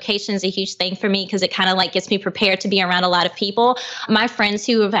to this location is a huge thing for me, because it kind of like gets me prepared to be around a lot of people. My friends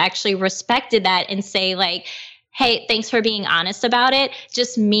who have actually respected that and say like, hey, thanks for being honest about it,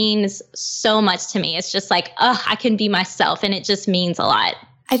 just means so much to me. It's just like, oh, I can be myself, and it just means a lot.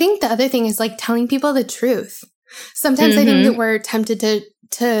 I think the other thing is like telling people the truth. Sometimes I think that we're tempted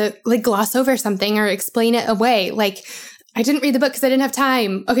to like gloss over something or explain it away. Like, I didn't read the book because I didn't have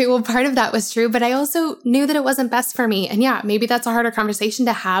time. Okay, well, part of that was true, but I also knew that it wasn't best for me. And yeah, maybe that's a harder conversation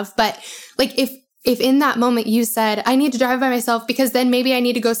to have. But like, if in that moment you said, I need to drive by myself because then maybe I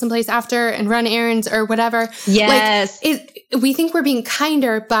need to go someplace after and run errands or whatever. Yes. We think we're being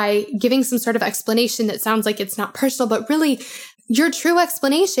kinder by giving some sort of explanation that sounds like it's not personal, but really your true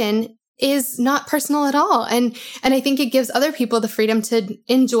explanation is not personal at all. And I think it gives other people the freedom to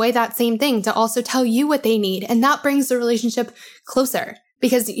enjoy that same thing, to also tell you what they need. And that brings the relationship closer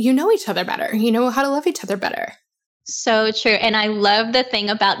because you know each other better. You know how to love each other better. So true. And I love the thing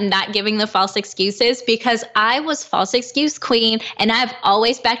about not giving the false excuses, because I was false excuse queen and I've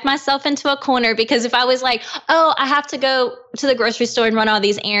always backed myself into a corner, because if I was like, oh, I have to go to the grocery store and run all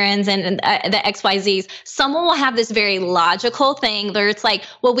these errands and the XYZs, someone will have this very logical thing where it's like,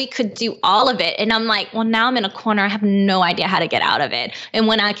 well, we could do all of it. And I'm like, well, now I'm in a corner. I have no idea how to get out of it. And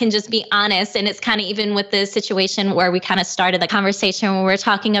when I can just be honest, and it's kind of even with the situation where we kind of started the conversation when we were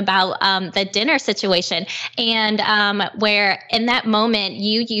talking about the dinner situation, and where in that moment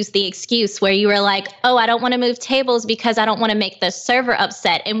you used the excuse where you were like, oh, I don't want to move tables because I don't want to make the server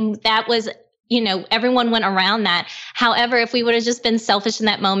upset. And that was, everyone went around that. However, if we would have just been selfish in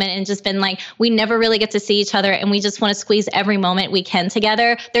that moment and just been like, we never really get to see each other and we just want to squeeze every moment we can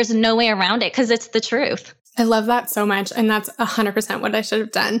together, there's no way around it because it's the truth. I love that so much. And that's 100% what I should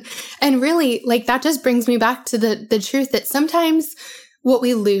have done. And really, like, that just brings me back to the truth that sometimes what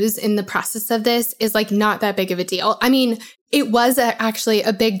we lose in the process of this is like not that big of a deal. I mean, it was actually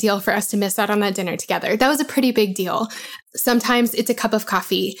a big deal for us to miss out on that dinner together. That was a pretty big deal. Sometimes it's a cup of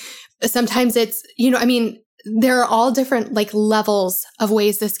coffee. Sometimes it's, there are all different like levels of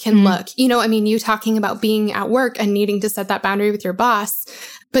ways this can look. You talking about being at work and needing to set that boundary with your boss,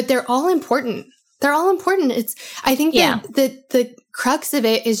 but they're all important. They're all important. I think that the crux of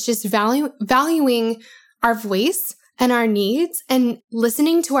it is just valuing our voice and our needs and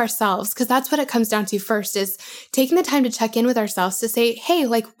listening to ourselves, because that's what it comes down to first, is taking the time to check in with ourselves to say, hey,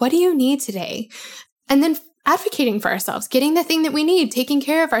 like, what do you need today? And then advocating for ourselves, getting the thing that we need, taking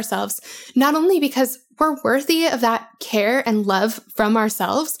care of ourselves, not only because we're worthy of that care and love from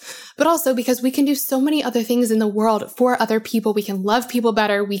ourselves, but also because we can do so many other things in the world for other people. We can love people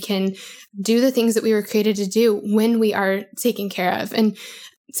better. We can do the things that we were created to do when we are taken care of. And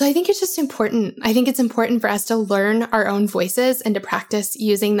so I think it's just important. I think it's important for us to learn our own voices and to practice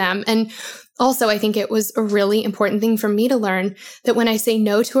using them. And also, I think it was a really important thing for me to learn that when I say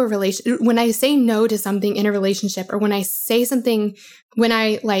no to when I say no to something in a relationship, or when I say something, when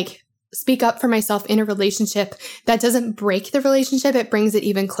I speak up for myself in a relationship, that doesn't break the relationship, it brings it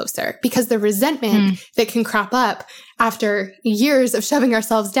even closer. Because the resentment that can crop up after years of shoving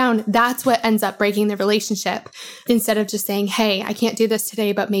ourselves down, that's what ends up breaking the relationship. Instead of just saying, hey, I can't do this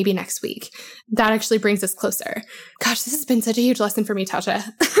today, but maybe next week. That actually brings us closer. Gosh, this has been such a huge lesson for me, TahJah.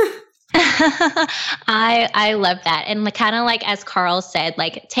 I love that. And kind of like, as Carl said,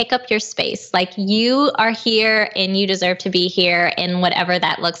 like, take up your space. Like, you are here and you deserve to be here. And whatever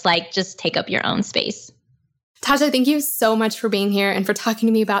that looks like, just take up your own space. TahJah, thank you so much for being here and for talking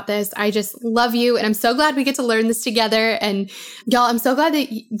to me about this. I just love you. And I'm so glad we get to learn this together. And y'all, I'm so glad that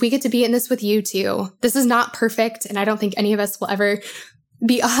we get to be in this with you too. This is not perfect. And I don't think any of us will ever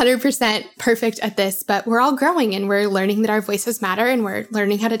be 100% perfect at this, but we're all growing and we're learning that our voices matter and we're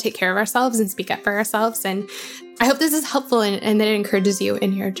learning how to take care of ourselves and speak up for ourselves. And I hope this is helpful and that it encourages you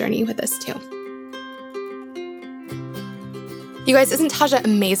in your journey with this too. You guys, isn't TahJah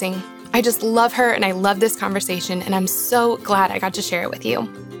amazing? I just love her and I love this conversation and I'm so glad I got to share it with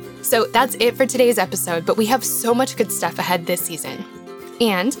you. So that's it for today's episode, but we have so much good stuff ahead this season.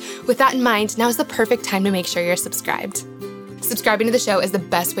 And with that in mind, now's the perfect time to make sure you're subscribed. Subscribing to the show is the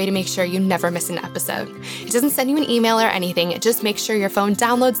best way to make sure you never miss an episode. It doesn't send you an email or anything, it just makes sure your phone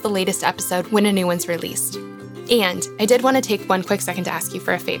downloads the latest episode when a new one's released. And I did want to take one quick second to ask you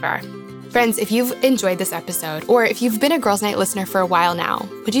for a favor. Friends, if you've enjoyed this episode, or if you've been a Girls Night listener for a while now,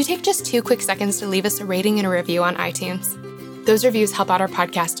 would you take just 2 quick seconds to leave us a rating and a review on iTunes? Those reviews help out our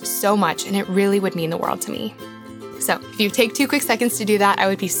podcast so much, and it really would mean the world to me. So if you take 2 quick seconds to do that, I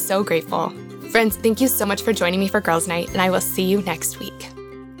would be so grateful. Friends, thank you so much for joining me for Girls Night, and I will see you next week.